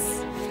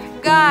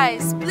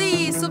 Guys,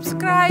 please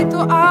subscribe to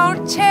our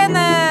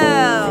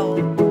channel.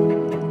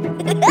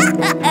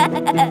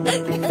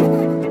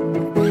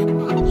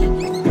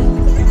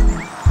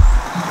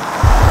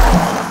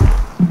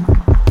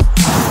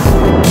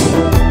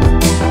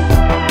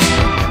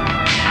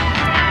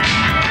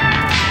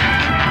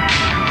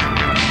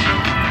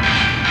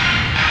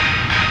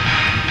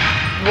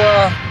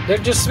 Wow, they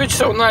just switched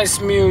so nice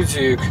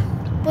music.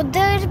 But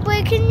there is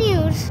breaking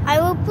news. I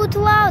will put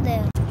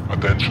louder.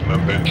 Attention,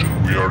 attention,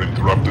 we are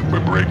interrupted by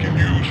breaking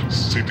news.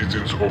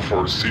 Citizens of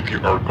our city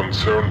are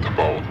concerned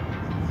about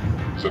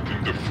that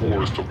in the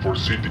forest of our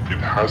city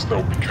it has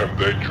now become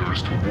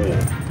dangerous to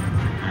walk.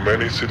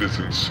 Many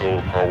citizens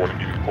saw how an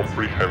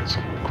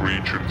incomprehensible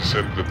creature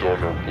descended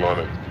on our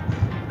planet.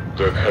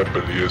 That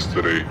happened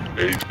yesterday,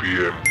 8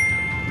 p.m.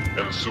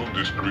 And soon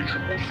this creature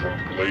moves from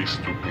place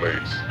to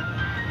place.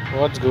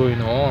 What's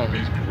going on?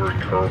 Please be very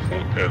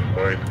careful and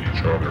mind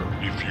each other.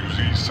 If you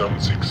see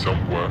something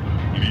somewhere,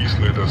 please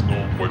let us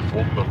know by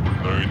phone number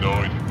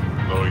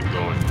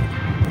 9999.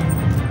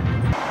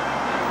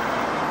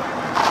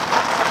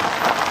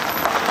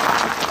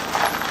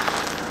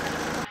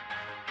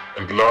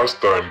 And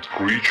last time the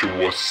creature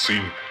was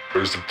seen,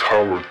 there's the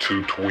tower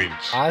 2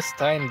 twins. Last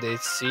time they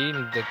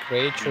seen the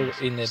creature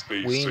in a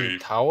Stay twin safe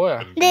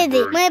tower? and be Daddy,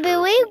 very maybe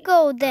careful. we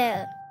go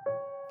there.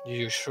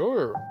 You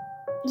sure?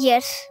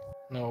 Yes.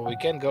 No, we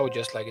can't go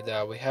just like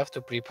that. We have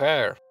to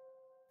prepare.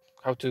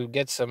 How to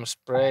get some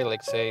spray,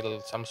 like say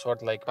some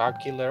sort like bug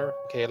killer.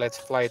 Okay, let's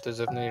fly to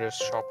the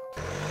nearest shop.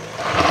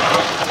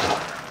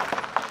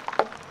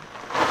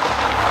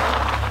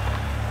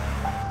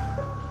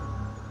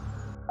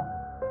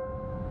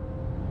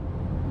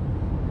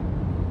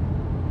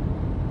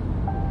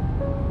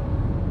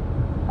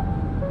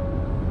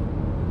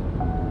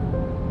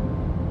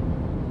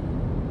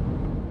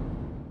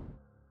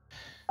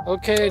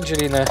 Okay,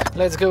 Angelina,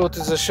 let's go to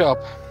the shop.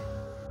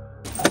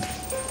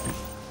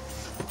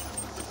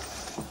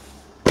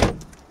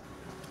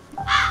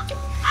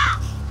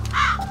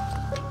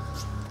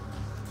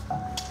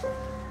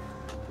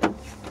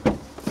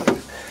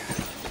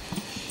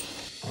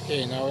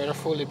 Okay, now we're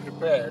fully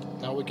prepared.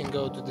 Now we can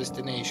go to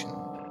destination.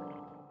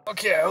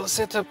 Okay, I'll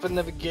set up a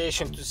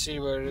navigation to see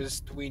where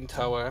is Twin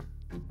Tower.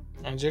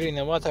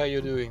 Angelina, what are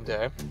you doing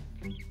there?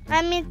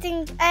 I'm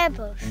eating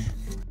apples.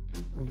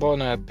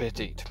 Bon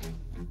appetit.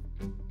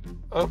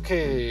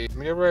 Okay,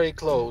 we're very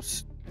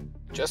close.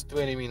 Just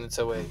 20 minutes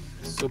away.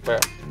 Super.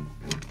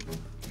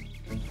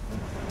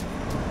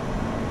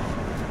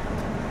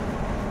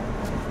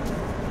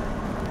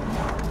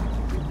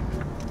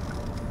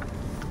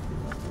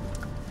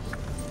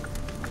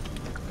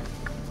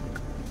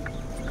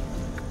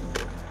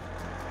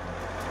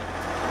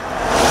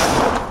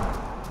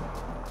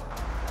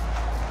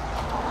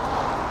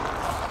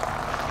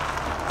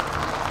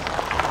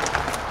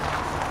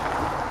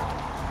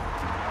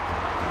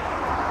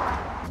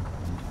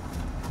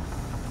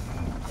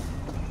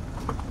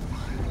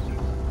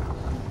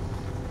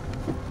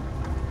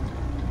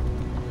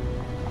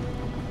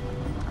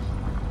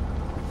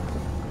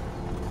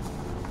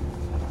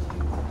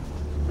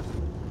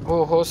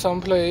 Oh,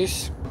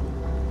 someplace.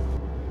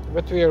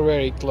 But we are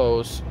very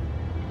close.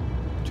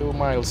 2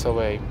 miles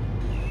away.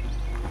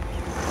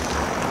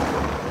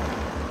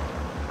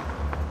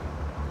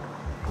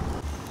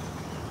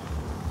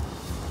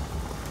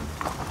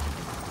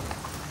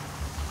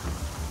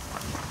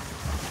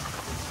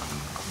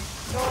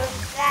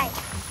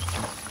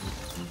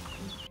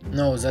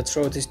 that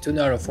road is too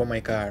narrow for my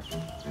car.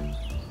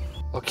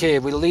 Okay,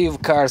 we'll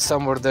leave car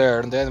somewhere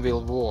there and then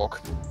we'll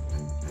walk.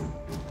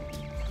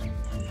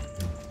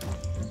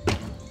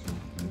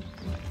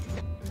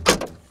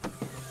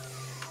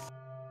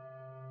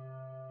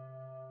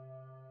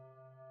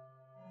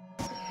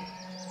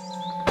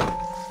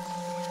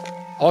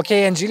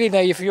 Okay, Angelina,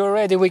 if you're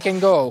ready, we can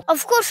go.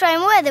 Of course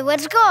I'm ready,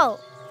 let's go.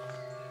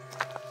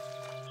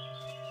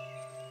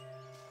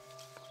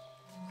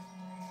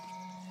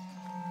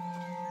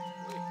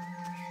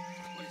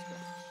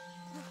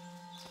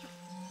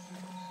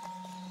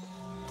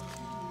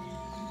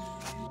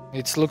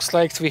 It looks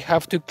like we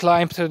have to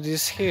climb to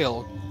this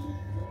hill.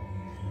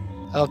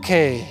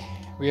 Okay,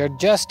 we are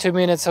just 2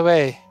 minutes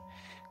away.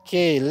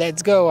 Okay,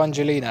 let's go,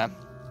 Angelina.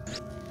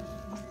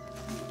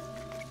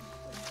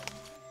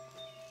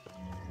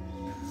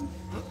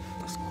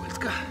 Let's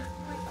go.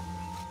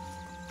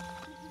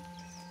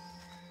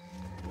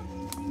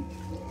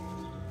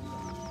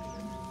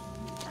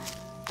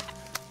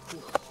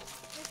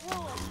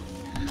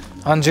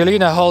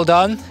 Angelina, hold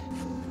on.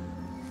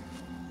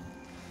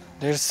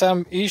 There's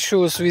some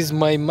issues with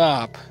my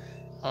map.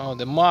 Oh,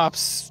 the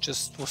maps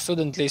just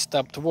suddenly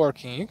stopped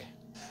working.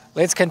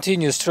 Let's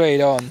continue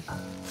straight on.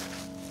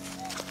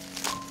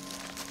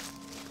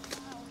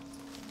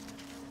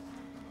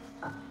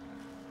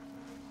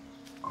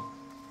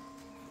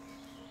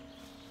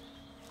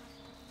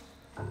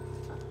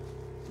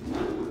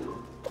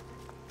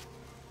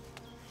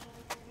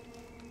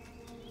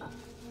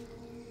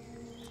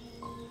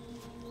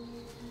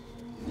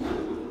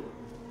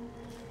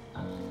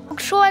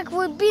 Looks like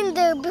we've been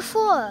there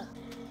before.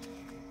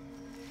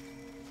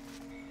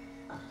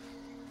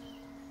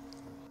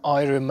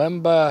 I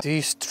remember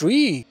this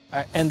tree,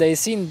 and I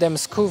seen them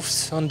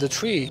scoofs on the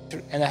tree,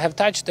 and I have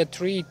touched the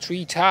tree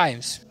 3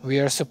 times. We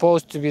are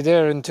supposed to be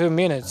there in 2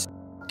 minutes.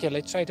 Okay,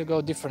 let's try to go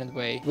a different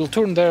way. We'll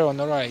turn there on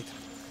the right.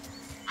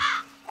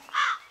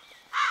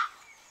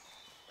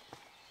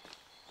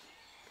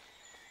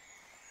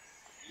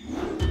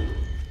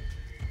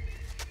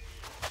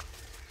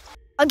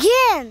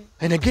 Again!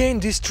 And again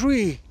this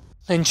tree.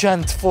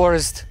 Enchanted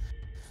forest.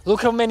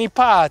 Look how many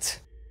paths.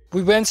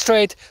 We went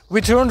straight,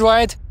 we turned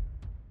right,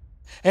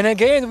 and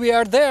again we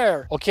are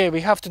there. Okay,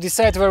 we have to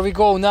decide where we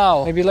go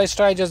now. Maybe let's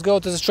try just go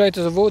straight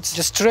to the woods,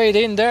 just straight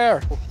in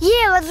there.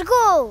 Yeah, let's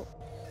go!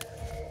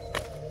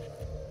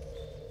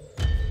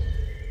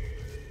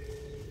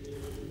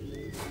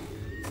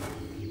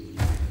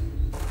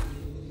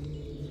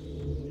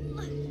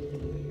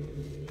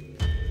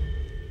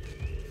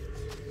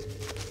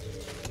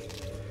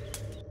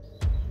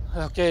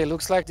 Okay,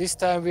 looks like this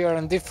time we are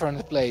in a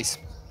different place.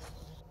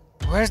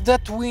 Where's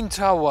that wind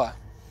tower?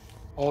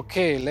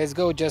 Okay, let's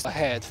go just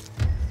ahead.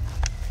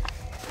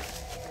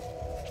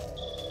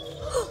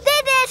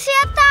 Dad, I see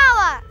a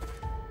tower!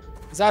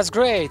 That's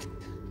great.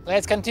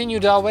 Let's continue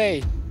our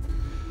way.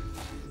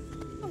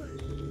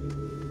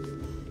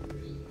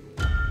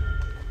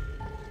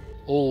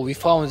 Oh, we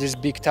found this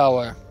big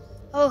tower.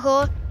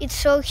 Oh, it's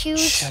so huge.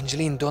 Shh,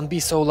 Angeline, don't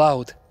be so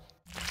loud.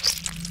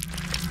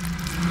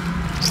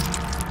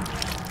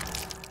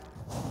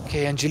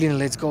 Okay, Angelina,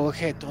 let's go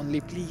ahead.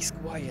 Only please,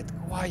 quiet,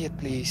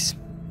 please.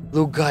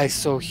 Look, guys,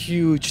 so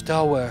huge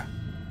tower.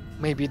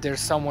 Maybe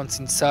there's someone's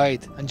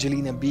inside.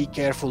 Angelina, be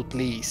careful,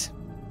 please.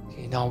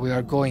 Okay, now we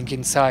are going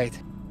inside.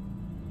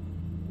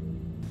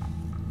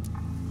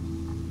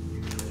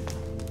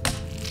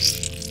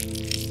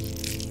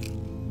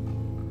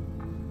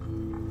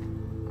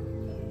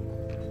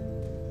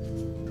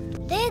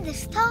 Daddy,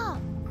 stop!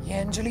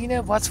 Yeah,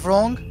 Angelina, what's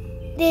wrong?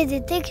 Daddy,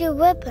 take your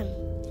weapon.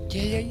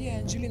 Yeah,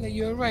 Angelina,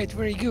 you're right,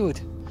 very good.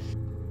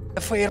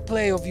 A fair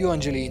play of you,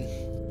 Angeline.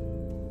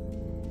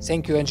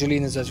 Thank you,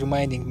 Angelina, for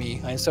reminding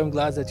me. I'm so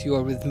glad that you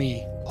are with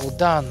me.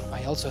 Hold on,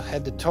 I also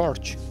had the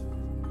torch.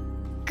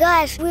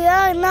 Guys, we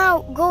are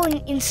now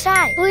going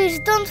inside. Please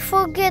don't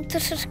forget to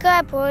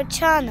subscribe to our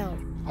channel.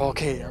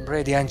 Okay, I'm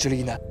ready,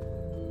 Angelina.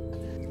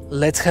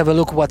 Let's have a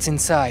look what's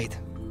inside.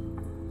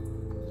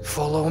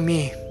 Follow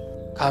me.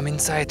 Come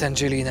inside,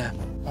 Angelina.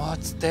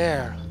 What's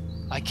there?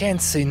 I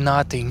can't see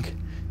nothing.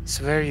 It's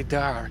very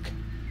dark.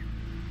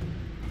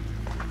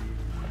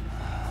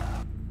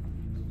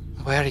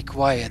 Very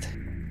quiet.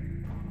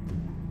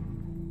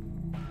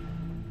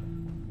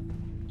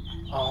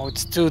 Oh,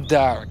 it's too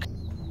dark.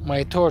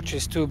 My torch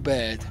is too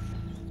bad.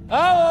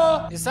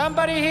 Hello? Is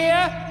somebody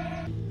here?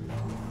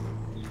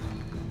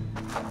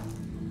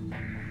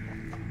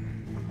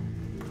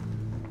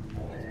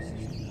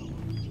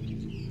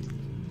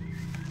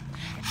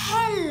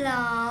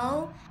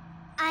 Hello,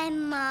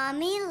 I'm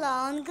Mommy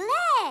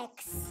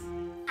Longlegs.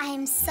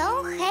 I'm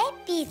so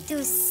happy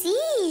to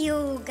see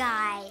you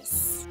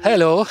guys.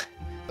 Hello.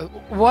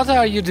 What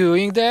are you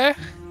doing there?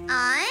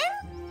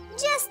 I'm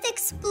just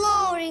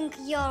exploring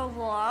your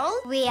world.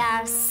 We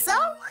are so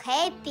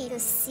happy to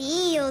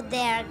see you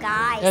there,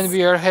 guys. And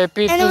we are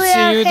happy to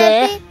see you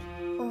there.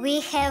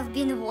 We have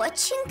been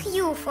watching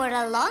you for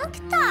a long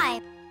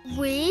time.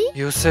 We?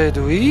 You said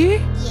we?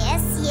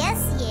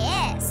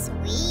 Yes,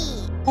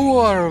 we. Who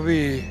are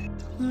we?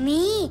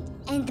 Me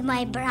and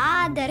my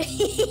brother.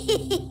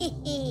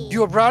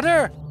 Your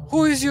brother?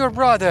 Who is your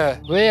brother?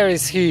 Where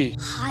is he?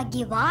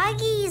 Huggy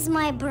Wuggy is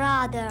my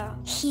brother.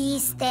 He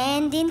is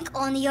standing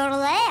on your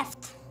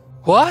left.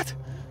 What?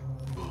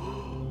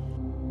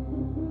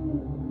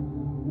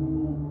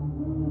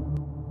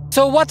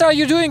 So what are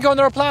you doing on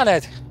our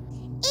planet?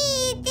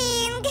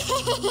 Eating.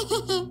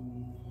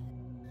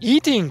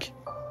 Eating?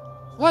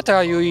 What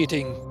are you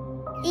eating?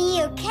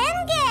 You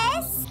can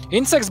guess.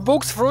 Insects,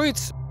 bugs,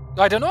 fruits?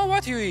 I don't know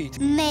what you eat.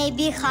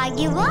 Maybe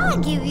Huggy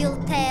Wuggy will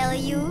tell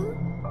you.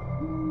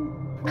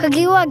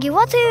 Huggy Wuggy,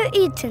 what are you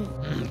eating?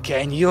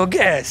 Can you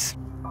guess?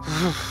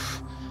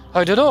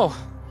 I don't know.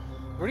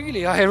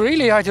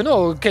 I don't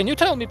know. Can you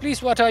tell me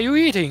please what are you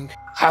eating?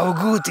 How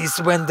good is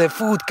when the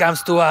food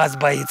comes to us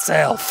by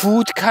itself?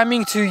 Food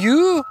coming to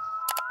you?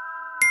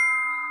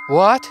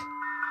 What?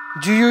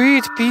 Do you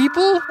eat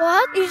people?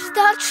 What? Is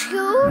that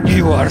you?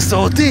 You are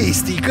so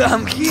tasty,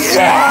 come here!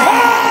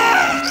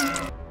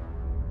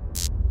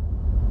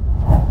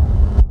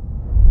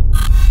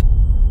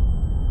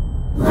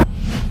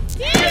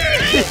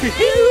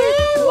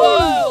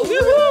 Wow!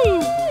 Woohoo!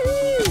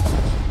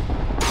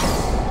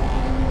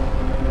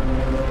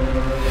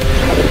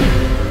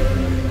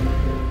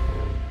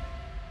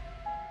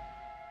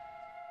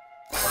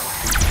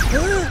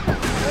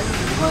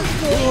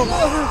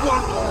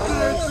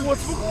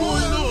 What's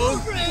going on?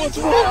 What's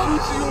wrong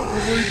with you? Oh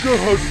my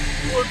god!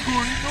 What's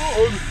going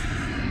on?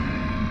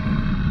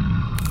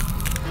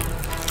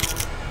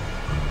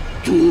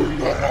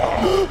 Turn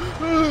around!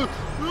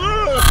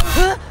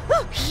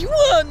 He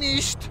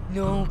vanished!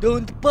 No,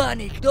 don't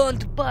panic,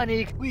 don't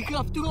panic. We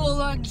have to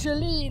call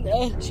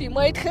Angelina. She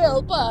might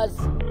help us.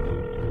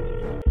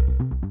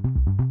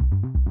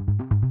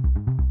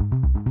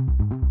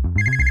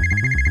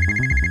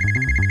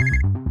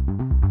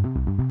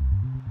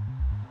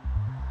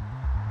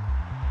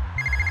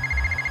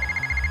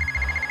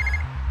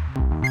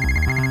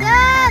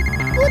 Dad,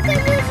 put the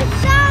music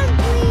down,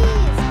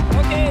 please.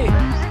 Okay.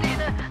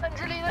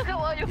 Angelina, how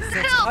are you?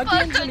 Help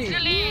us,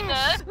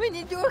 Angelina! We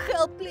need your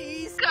help,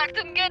 please.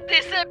 Cartoon Cat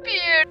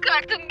disappeared.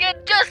 Cartoon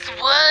Cat just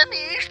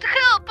vanished.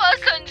 Help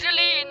us,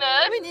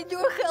 Angelina. We need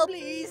your help,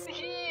 please.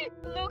 He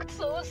looked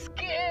so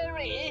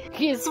scary.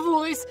 His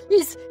voice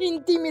is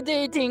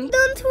intimidating.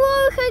 Don't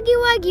worry, Huggy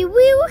Wuggy.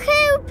 We will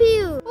help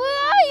you. Where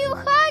are you,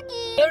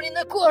 Huggy? We're in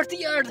a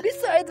courtyard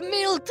beside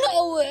Mill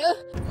Tower.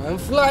 I'm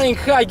flying,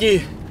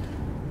 Huggy.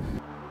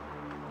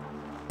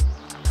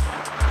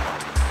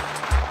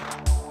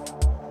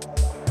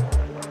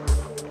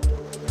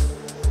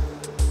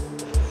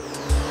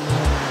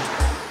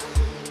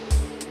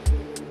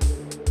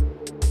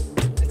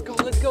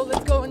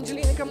 Let's go,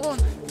 Angelina, come on.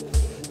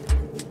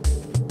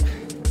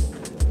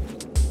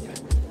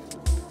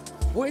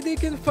 Where they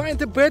can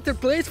find a better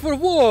place for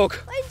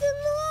walk? I don't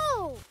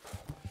know.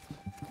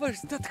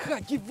 Where's that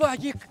Huggy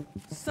Wuggy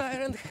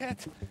siren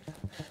head?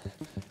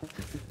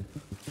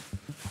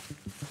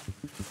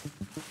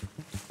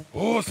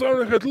 Oh,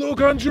 Siren Head,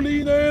 look,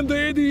 Angelina and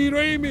Daddy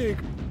RAYMIK.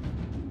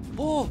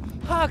 Oh,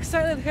 Hug,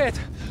 Silent Head.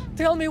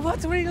 Tell me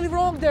what's really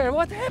wrong there.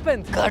 What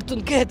happened?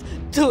 Cartoon Cat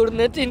turned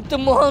it into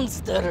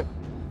monster.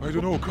 I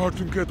don't know,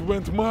 Cartoon Cat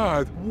went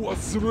mad,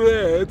 was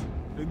red,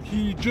 and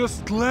he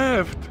just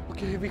left.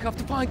 Okay, we have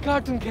to find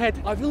Cartoon Cat.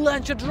 I will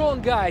launch a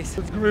drone, guys.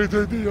 That's a great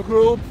idea.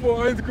 Help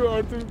find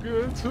Cartoon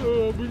Cat.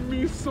 Oh, we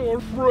miss our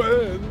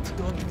friend.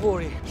 Don't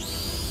worry.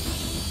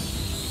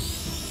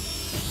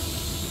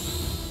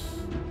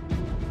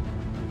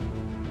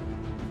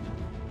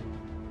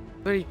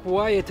 Very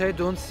quiet, I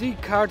don't see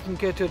Cartoon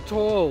Cat at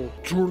all.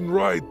 Turn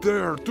right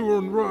there,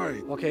 turn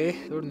right. Okay,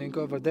 turning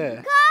over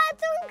there.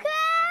 Cartoon Cat!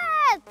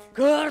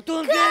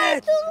 Cartoon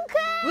Cat! Cartoon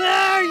Cat! Where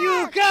are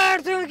you,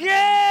 Cartoon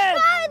Cat?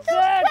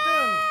 Cartoon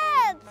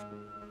Cat!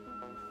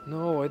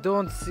 No, I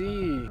don't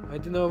see. I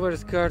don't know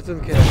where's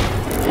Cartoon Cat.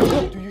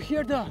 Oh, do you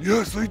hear that?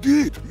 Yes, I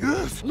did,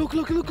 yes. Look,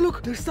 look, look,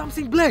 look. There's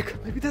something black.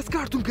 Maybe that's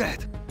Cartoon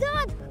Cat.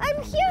 Dad,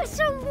 I'm hearing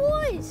some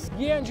voice.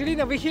 Yeah,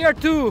 Angelina, we're here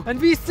too. And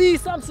we see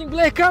something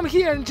black. Come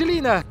here,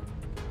 Angelina.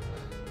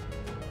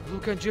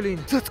 Look,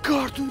 Angelina. That's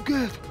Cartoon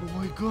Cat. Oh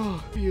my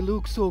god. He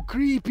looks so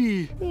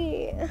creepy.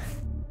 Yeah.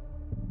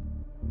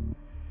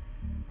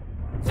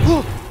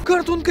 Oh,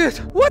 Cartoon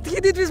Cat. What he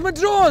did with my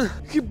drone?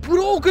 He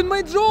broken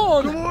my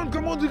drone.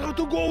 Come on, we have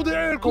to go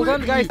there. Hold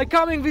on, quickly. guys. I'm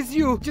coming with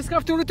you. Just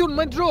have to return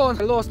my drone.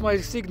 I lost my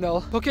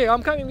signal. Okay,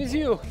 I'm coming with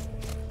you.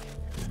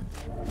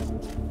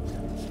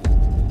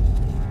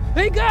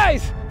 Hey,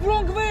 guys!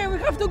 Wrong way. We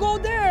have to go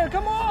there.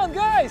 Come on,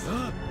 guys.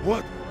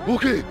 What?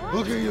 Okay.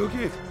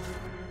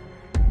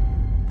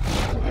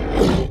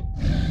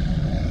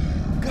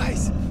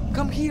 Guys,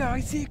 come here.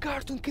 I see a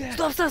Cartoon Cat.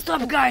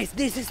 Stop, guys.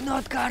 This is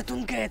not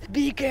Cartoon Cat.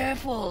 Be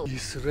careful.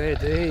 This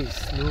red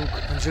ace. Look,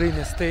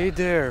 Angelina, stay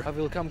there. I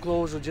will come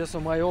closer just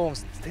on my own.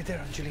 Stay there,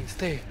 Angelina,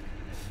 stay.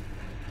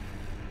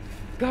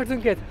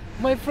 Cartoon Cat,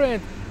 my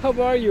friend, how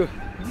are you?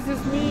 This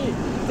is me,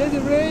 Daddy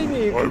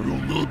RAYMIK. I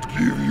will not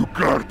give you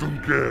Cartoon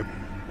Cat.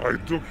 I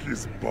took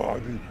his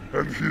body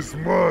and his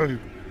mind.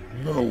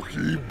 Now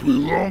he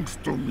belongs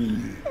to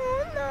me.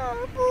 Oh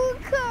no, poor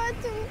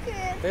Cartoon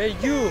Cat. Hey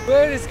you,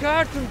 where is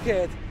Cartoon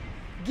Cat?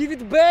 Give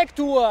it back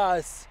to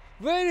us!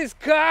 Where is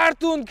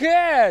Cartoon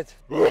Cat?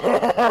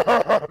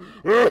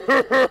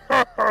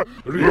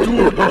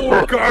 Return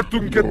all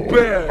Cartoon Cat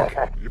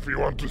back! If you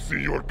want to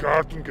see your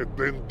Cartoon Cat,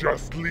 then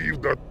just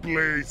leave that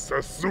place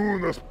as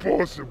soon as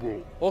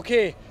possible.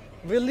 Okay,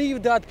 we'll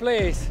leave that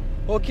place.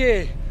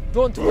 Okay,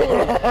 don't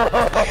worry.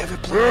 I have a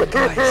plan,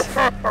 guys.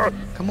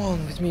 Come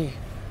on with me.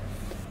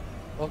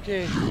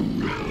 Okay,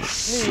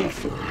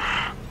 please.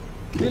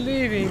 We're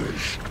leaving.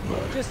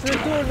 Just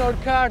return our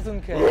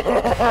Cartoon Cat. We're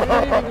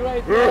leaving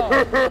right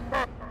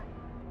now.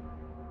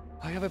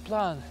 I have a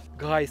plan.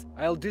 Guys,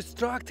 I'll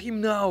distract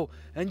him now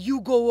and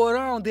you go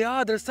around the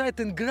other side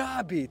and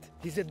grab it.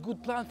 Is that a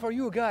good plan for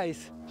you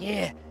guys?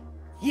 Yeah,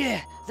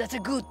 that's a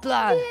good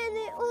plan.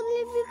 Daddy,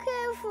 only be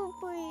careful,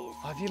 please.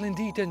 I will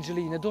indeed,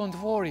 Angelina, don't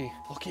worry.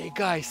 Okay,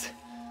 guys,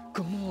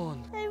 come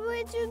on. I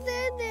want you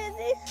there,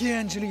 Daddy. Yeah,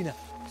 Angelina,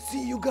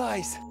 see you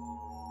guys.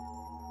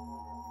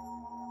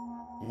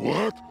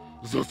 What?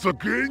 That's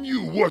again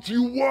you? What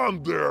you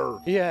want there?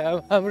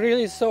 Yeah, I'm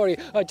really sorry.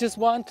 I just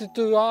wanted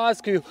to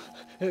ask you,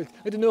 I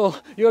don't know,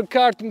 your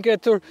Cartoon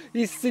Cat or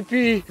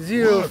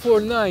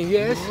SCP-049,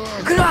 yes?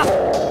 Grab!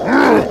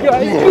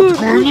 Guys,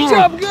 good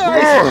job,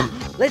 guys!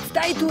 Let's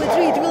tie to a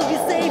tree, it will be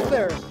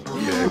safer.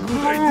 Yeah,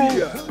 good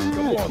idea.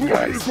 Come on,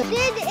 guys.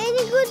 Daddy,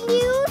 any good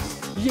news?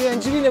 Yeah,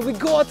 Angelina, we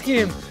got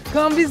him.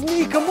 Come with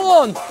me, come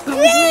on. Come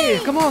with me,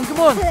 come on, come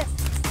on.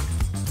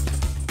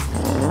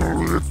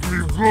 Let me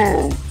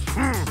go.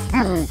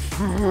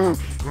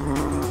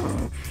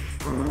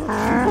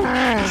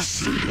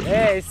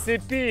 Hey,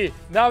 CP,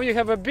 now you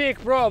have a big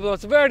problem.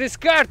 Where is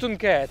Cartoon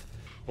Cat?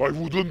 I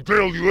wouldn't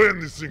tell you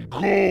anything.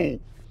 Go.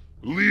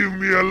 Leave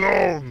me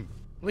alone.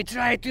 We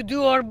try to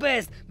do our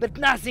best, but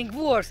nothing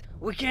works.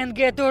 We can't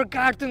get our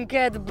Cartoon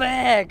Cat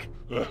back.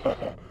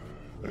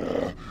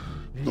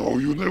 No,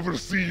 you never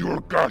see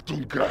your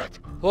Cartoon Cat.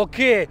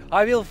 Okay,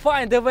 I will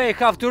find a way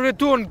how to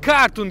return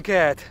Cartoon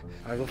Cat.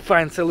 I will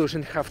find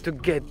solution how to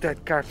get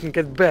that Cartoon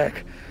Cat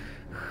back.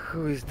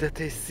 Who is that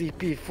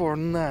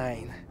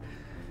SCP-49?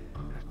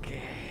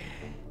 Okay.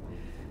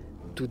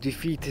 To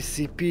defeat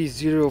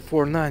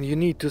SCP-049, you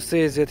need to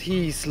say that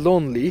he is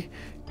lonely,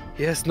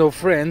 he has no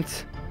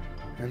friends,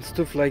 and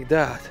stuff like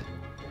that.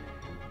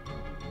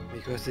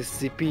 Because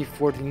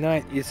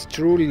SCP-49 is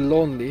truly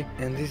lonely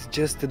and is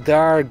just a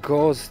dark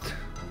ghost.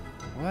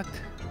 What?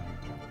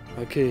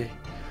 Okay,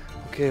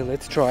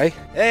 let's try.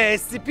 Hey,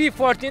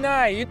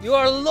 SCP-49, you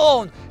are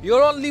alone.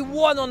 You're only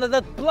one on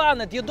that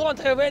planet. You don't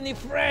have any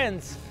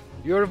friends.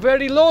 You're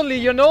very lonely,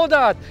 you know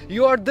that.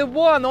 You are the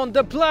one on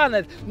the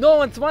planet. No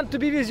one wants to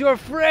be with your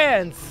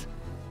friends.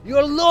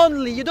 You're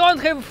lonely. You don't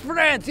have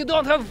friends. You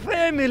don't have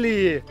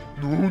family.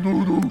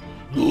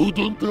 No,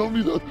 don't tell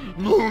me that.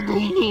 No.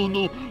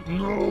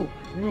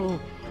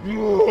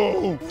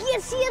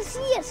 Yes,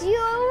 you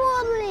are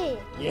lonely.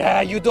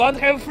 Yeah, you don't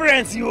have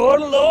friends. You're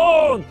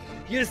alone.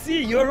 You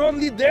see, you're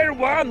only there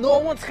one. No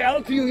one's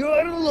help you.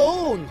 You're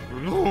alone.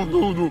 No.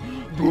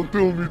 Don't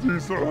tell me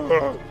this.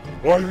 I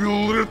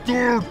will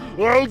return.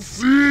 I'll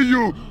see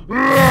you.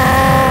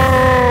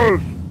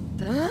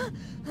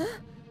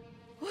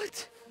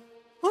 What?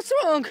 What's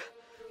wrong?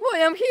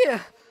 Why I'm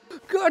here?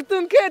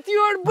 Cartoon Cat,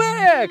 you're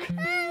back!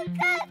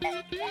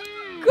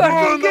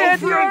 Cartoon Cat,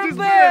 you're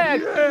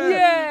back!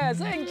 Yeah,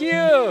 thank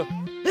you!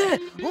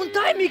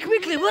 Untie me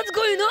quickly, what's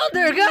going on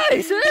there,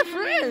 guys?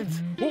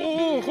 Friends!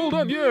 Oh, hold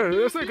on. Yeah,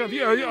 a second.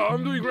 Yeah,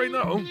 I'm doing right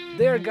now.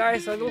 There,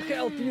 guys, I will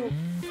help you.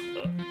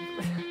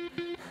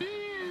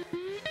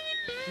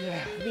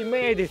 Yeah, we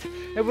made it.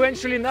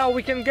 Eventually, now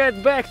we can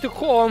get back to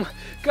home.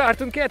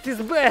 Cartoon Cat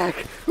is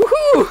back.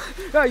 Woohoo!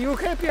 Are you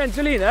happy,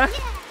 Angelina?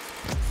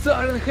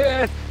 Siren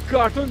Head,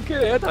 Cartoon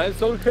Cat, I'm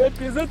so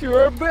happy that you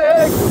are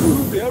back.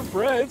 We are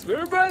friends.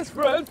 We're best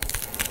friends.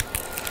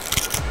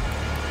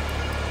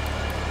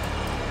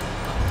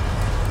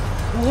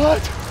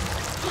 What?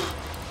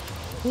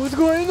 What's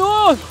going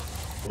on?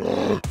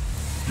 Do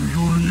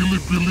you really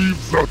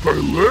believe that I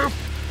left?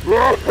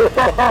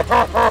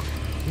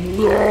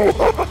 No!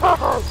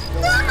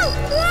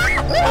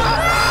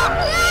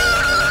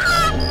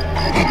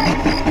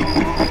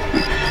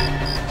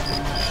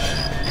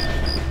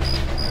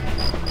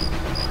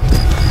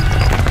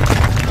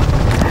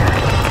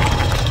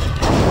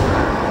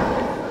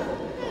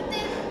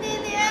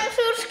 Daddy, I'm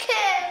so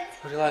scared.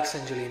 Relax,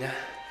 Angelina.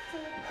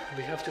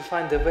 We have to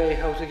find a way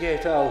how to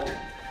get out.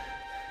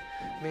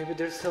 Maybe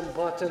there's some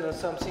button or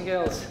something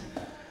else.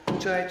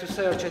 Try to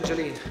search,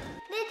 Angelina.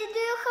 Daddy, do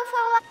you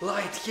have a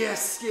Light,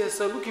 yes,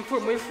 I'm looking for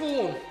my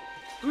phone.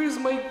 Where's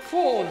my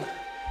phone?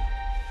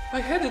 I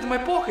had it in my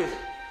pocket.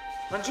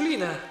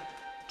 Angelina,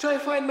 try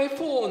find my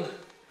phone.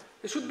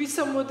 It should be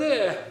somewhere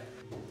there.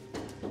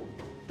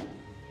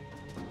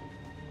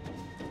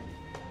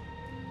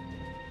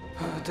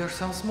 There's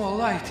some small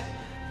light.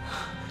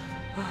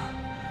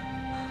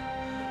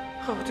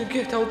 How to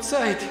get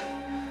outside?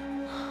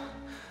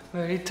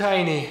 Very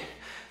tiny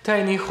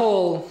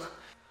hole.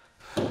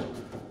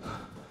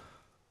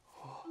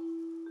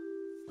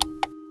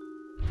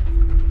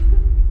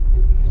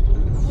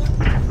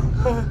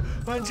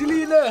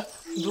 Angelina!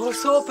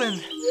 Doors open!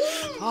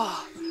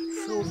 Oh,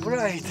 so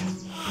bright!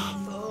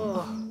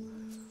 Oh.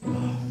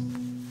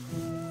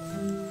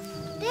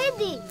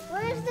 Daddy,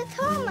 where's the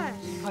Thomas?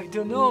 I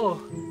don't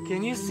know.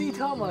 Can you see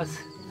Thomas?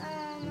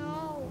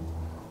 No.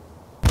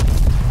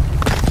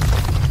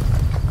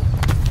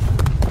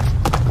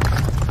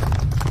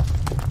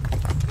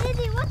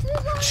 Daddy, what we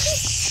going to...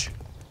 Shh!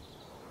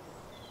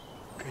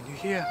 Can you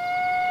hear?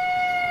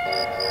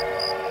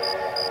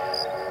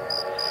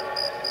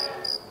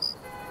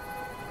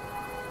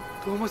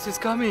 Thomas is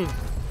coming.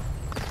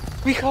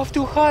 We have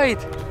to hide.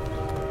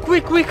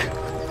 Quick, quick!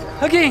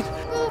 Again!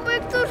 Go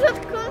back to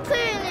that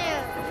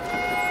container.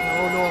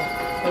 No,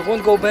 I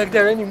won't go back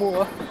there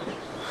anymore.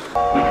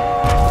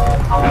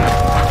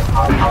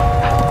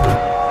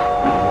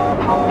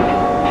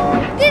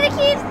 Daddy,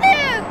 he's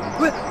there.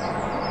 Where?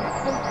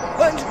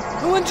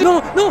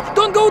 No,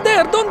 don't go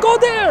there! Don't go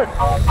there!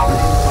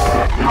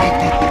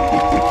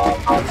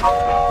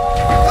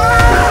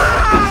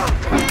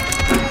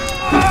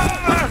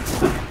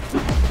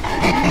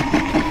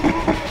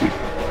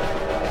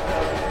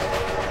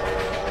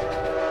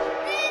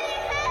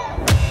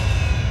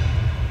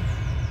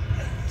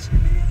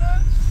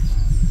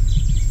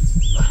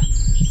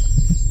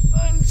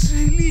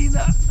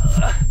 Angelina!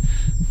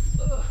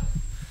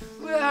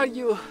 Where are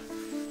you?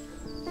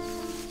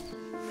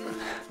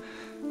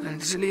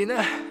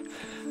 Angelina?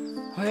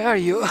 Where are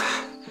you?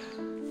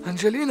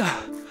 Angelina?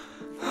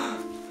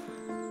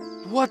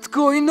 What's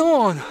going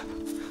on?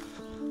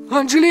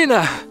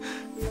 Angelina!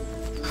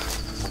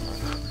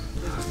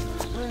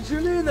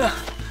 Angelina!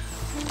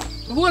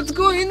 What's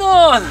going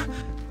on?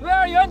 Where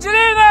are you,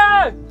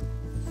 Angelina?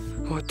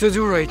 What to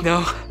do right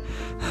now?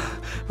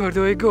 Where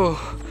do I go?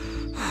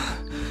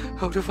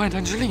 How to find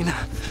Angelina?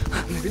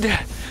 Maybe there.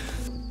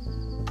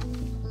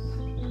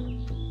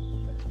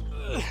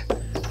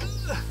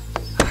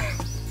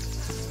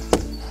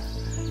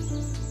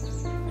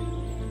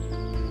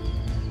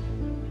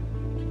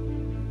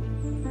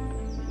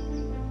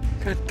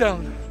 Cut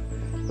down.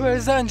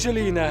 Where's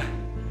Angelina?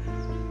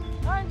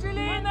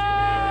 Angelina!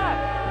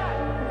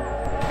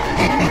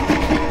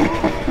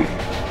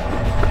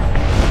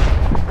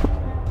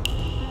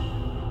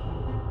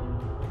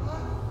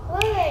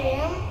 Where are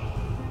you?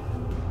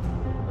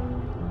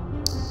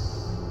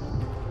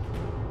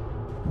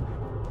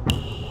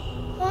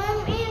 I'm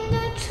in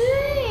the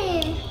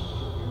train.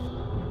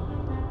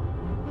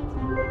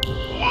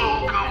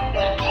 Welcome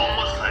on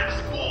Thomas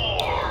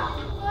Export!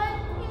 I'm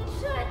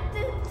inside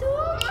the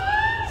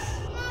Thomas.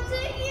 Not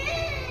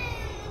again.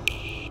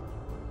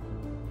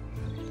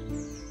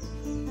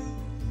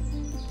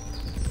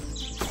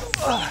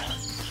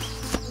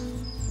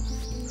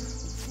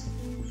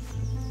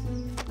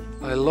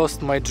 I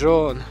lost my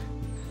drone.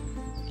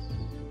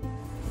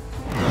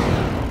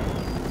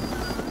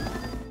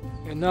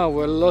 And now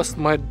I lost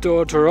my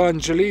daughter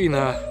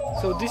Angelina.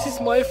 So this is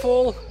my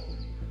fault?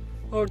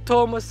 Or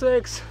Thomas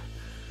X?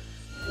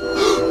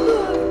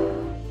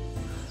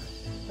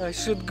 I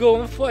should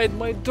go and find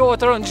my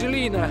daughter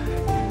Angelina.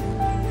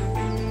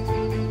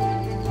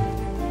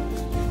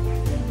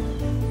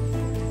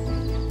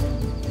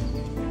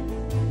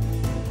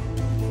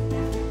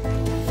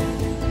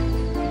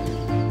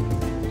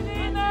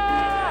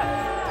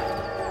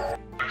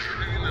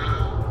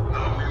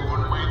 Now you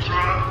on my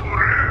track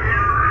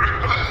forever!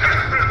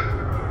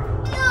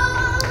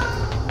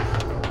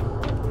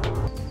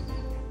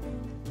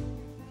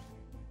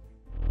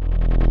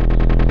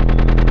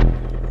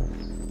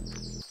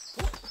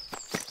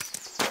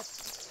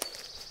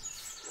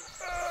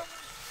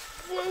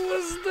 What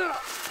was that?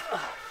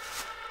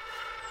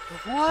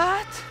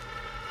 What?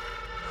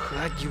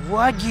 Huggy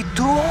Wuggy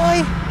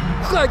toy?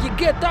 Huggy,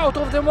 get out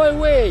of my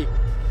way!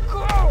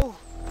 Go!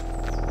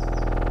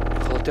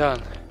 Hold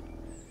on.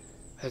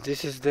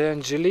 This is the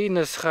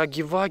Angelina's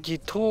Huggy Wuggy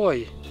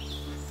toy.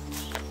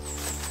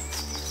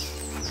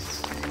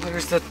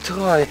 Where's the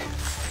toy?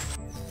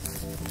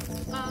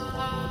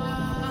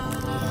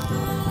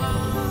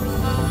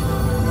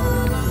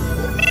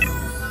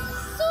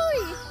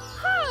 Zoe!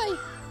 Hi!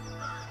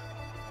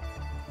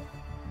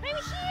 I'm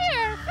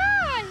here!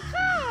 Hi!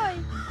 Hi!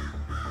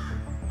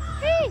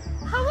 Hey!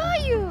 How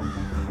are you?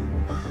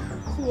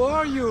 Who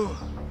are you?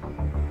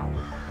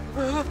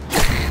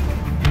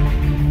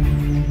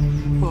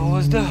 What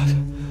was that?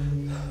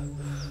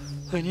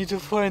 I need to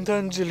find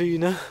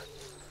Angelina.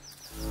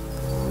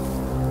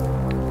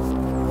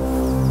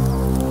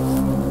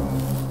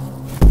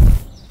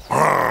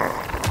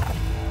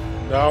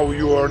 Now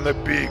you are in a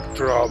big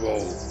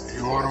trouble.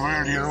 You are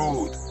very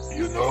rude.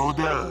 You know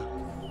that?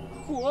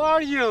 Who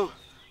are you?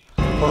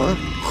 I'm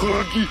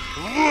Huggy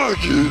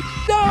Wuggy.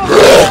 No!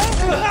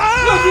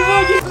 Huggy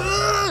Wuggy!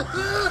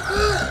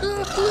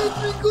 Let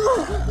me go!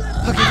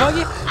 Huggy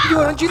Wuggy, you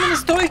are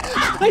Angelina's toy?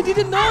 I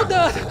didn't know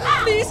that!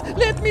 Please,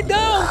 let me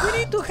down! We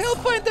need to help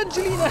find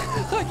Angelina!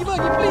 Huggy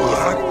Wuggy, please,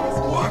 please!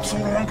 What's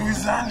wrong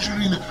with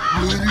Angelina?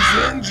 Where is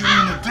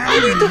Angelina? Tell We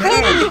need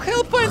me to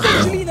help find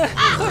Angelina!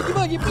 Huggy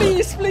Wuggy,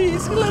 please,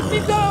 please, let me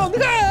down!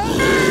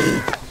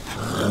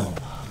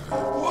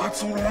 What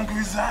What's wrong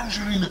with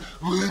Angelina?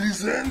 Where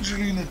is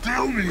Angelina?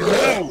 Tell me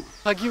now!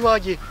 Huggy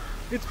Wuggy,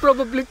 it's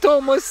probably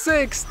Thomas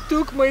Six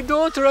took my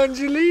daughter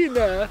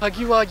Angelina.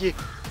 Huggy Wuggy,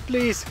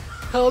 please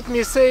help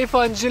me save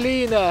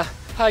Angelina.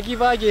 Huggy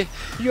Wuggy,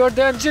 you're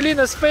the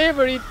Angelina's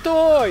favorite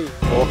toy.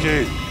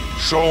 Okay,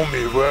 show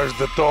me where's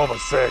the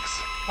Thomas X.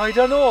 I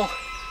don't know.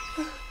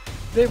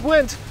 They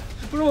went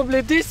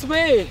probably this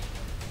way.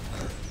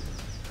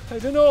 I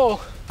don't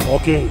know.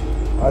 Okay,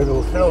 I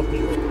will help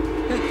you.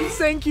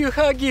 Thank you,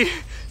 Huggy.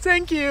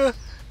 Thank you.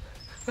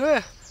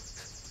 Where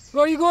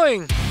are you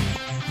going?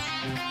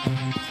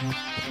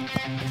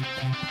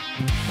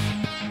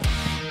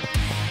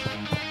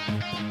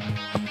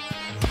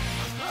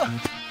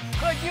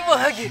 Huggy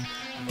Wuggy.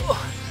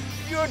 Oh,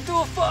 you're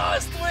too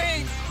fast.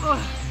 Wait.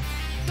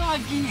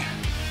 Huggy.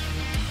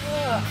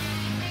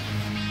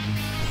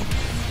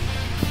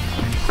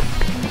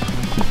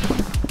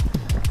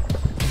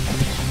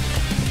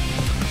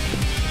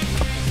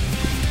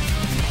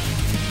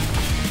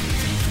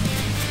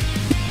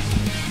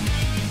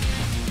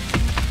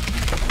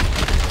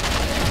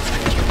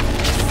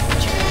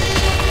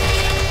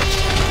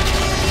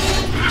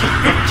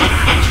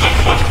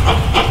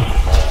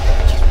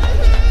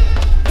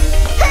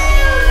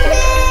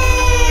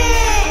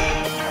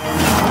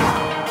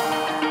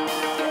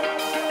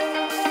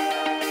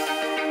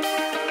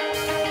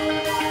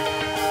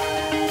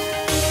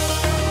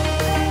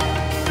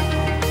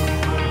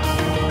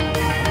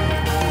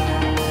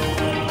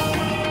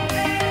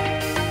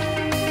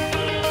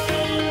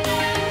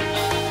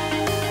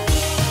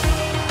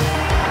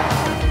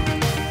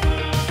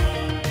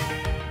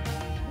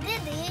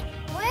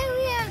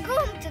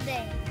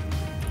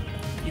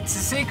 It's a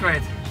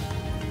secret.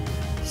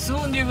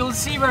 Soon you will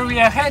see where we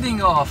are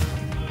heading off.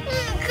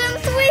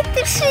 Can't wait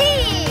to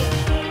see.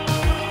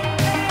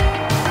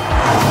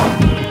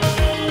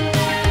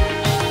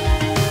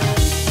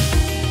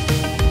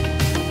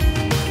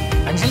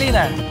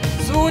 Angelina,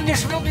 soon you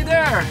will be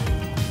there.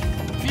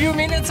 Few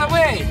minutes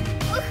away.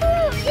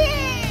 Woohoo!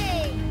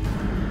 Yay!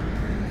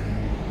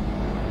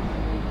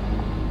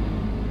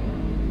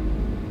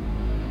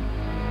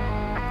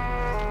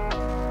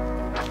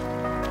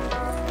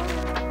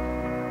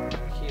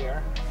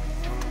 Here.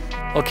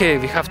 Okay,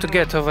 we have to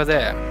get over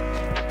there.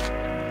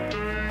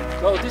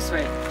 Go this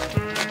way.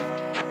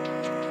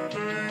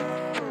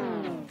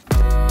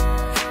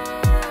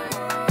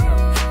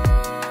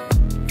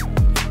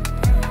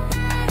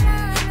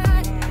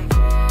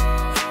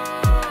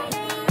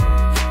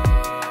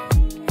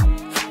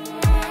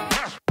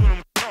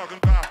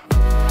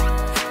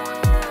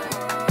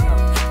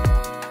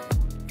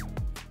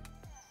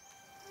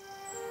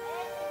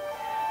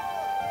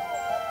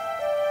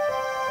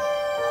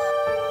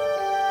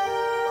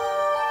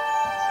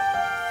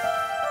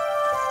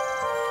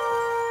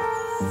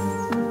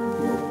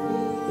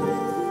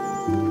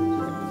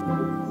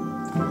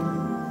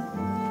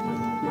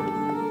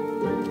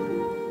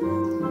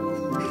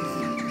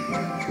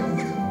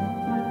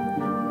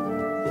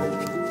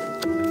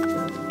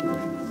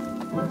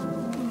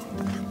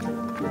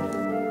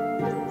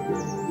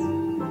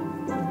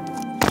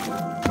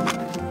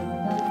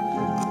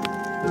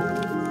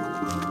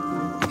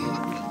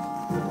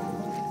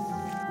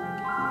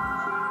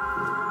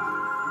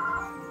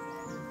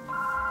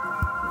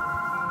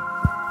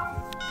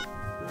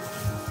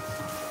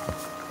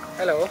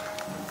 Hello.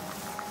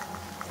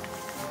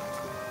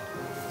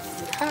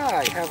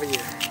 Hi, how are you?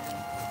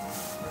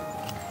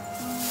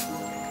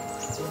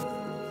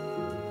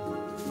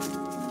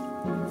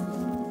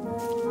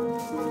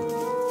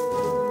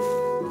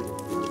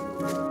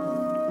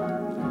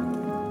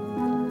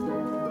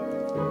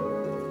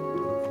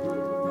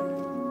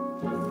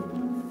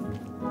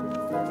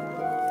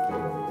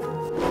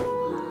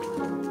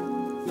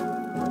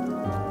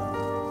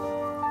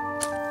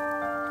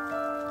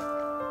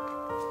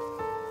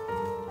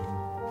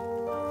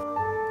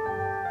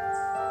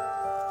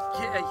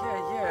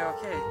 Yeah,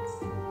 okay.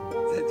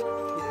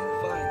 Yeah,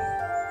 fine.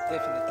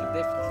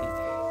 Definitely.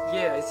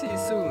 Yeah, see you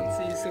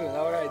soon.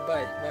 Alright,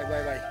 bye.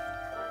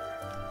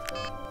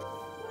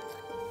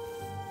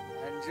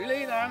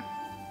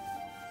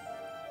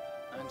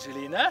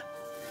 Angelina?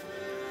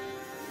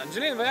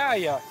 Angelina, where are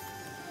you?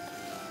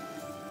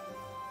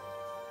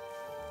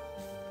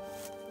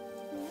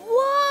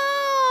 Whoa!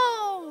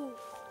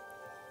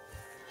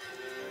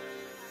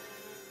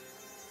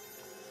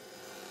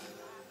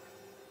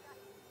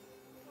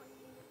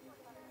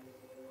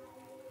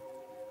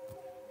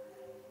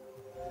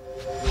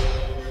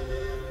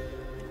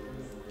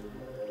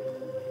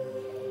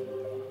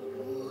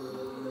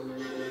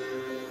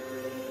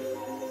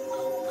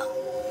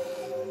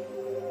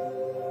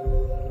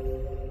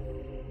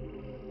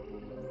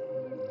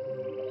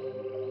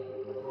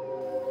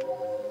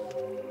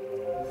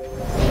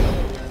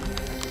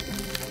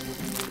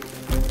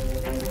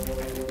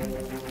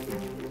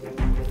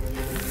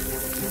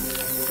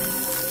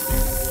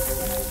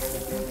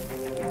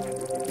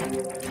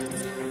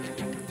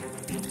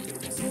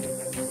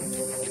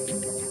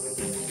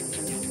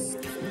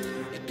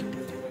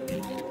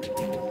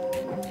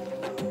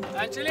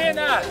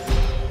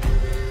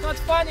 not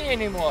funny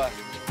anymore.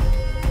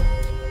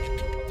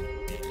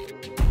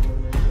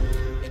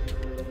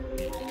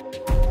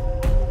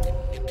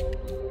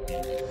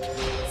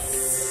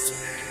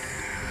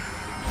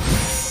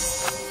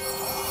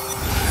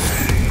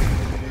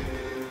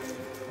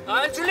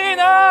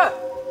 Angelina!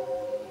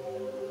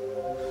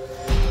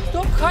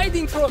 Stop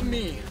hiding from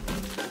me!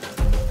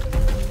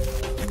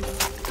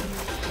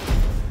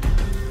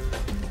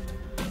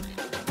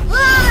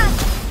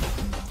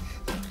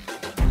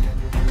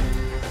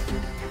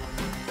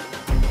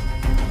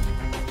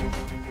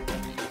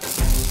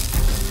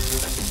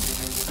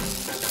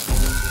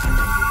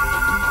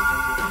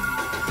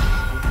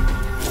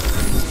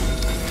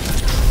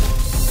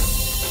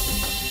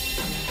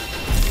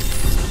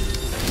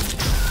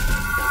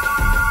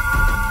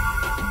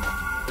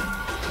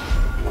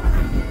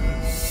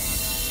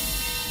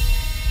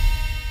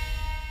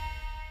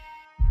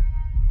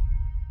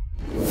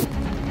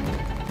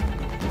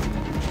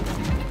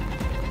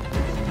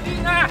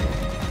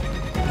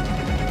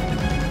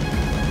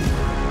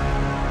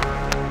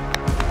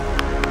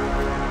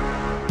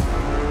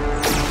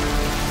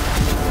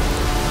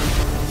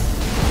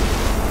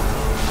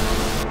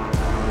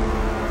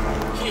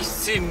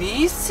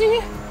 Missy?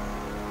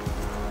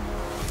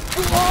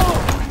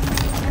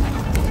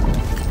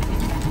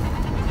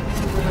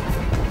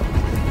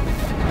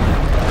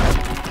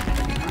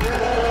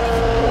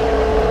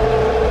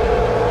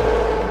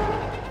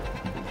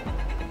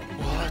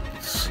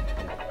 What's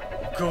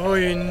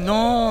going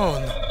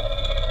on?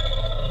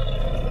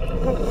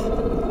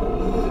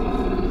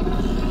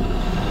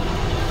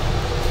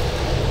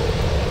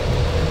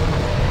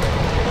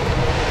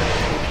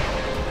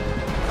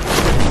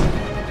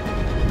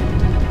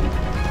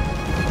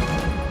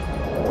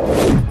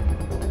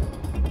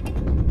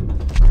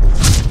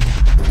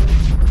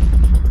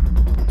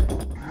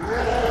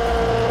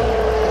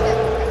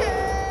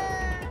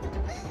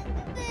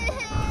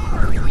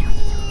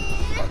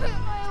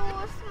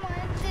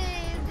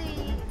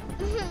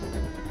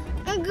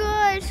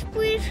 Guys,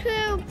 please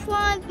help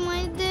find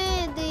my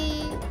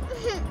daddy.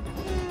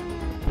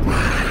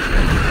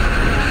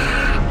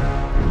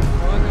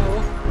 Oh no.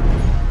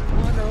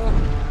 Oh no.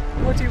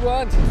 What do you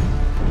want?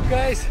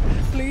 Guys,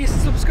 please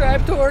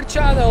subscribe to our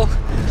channel.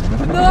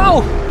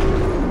 No!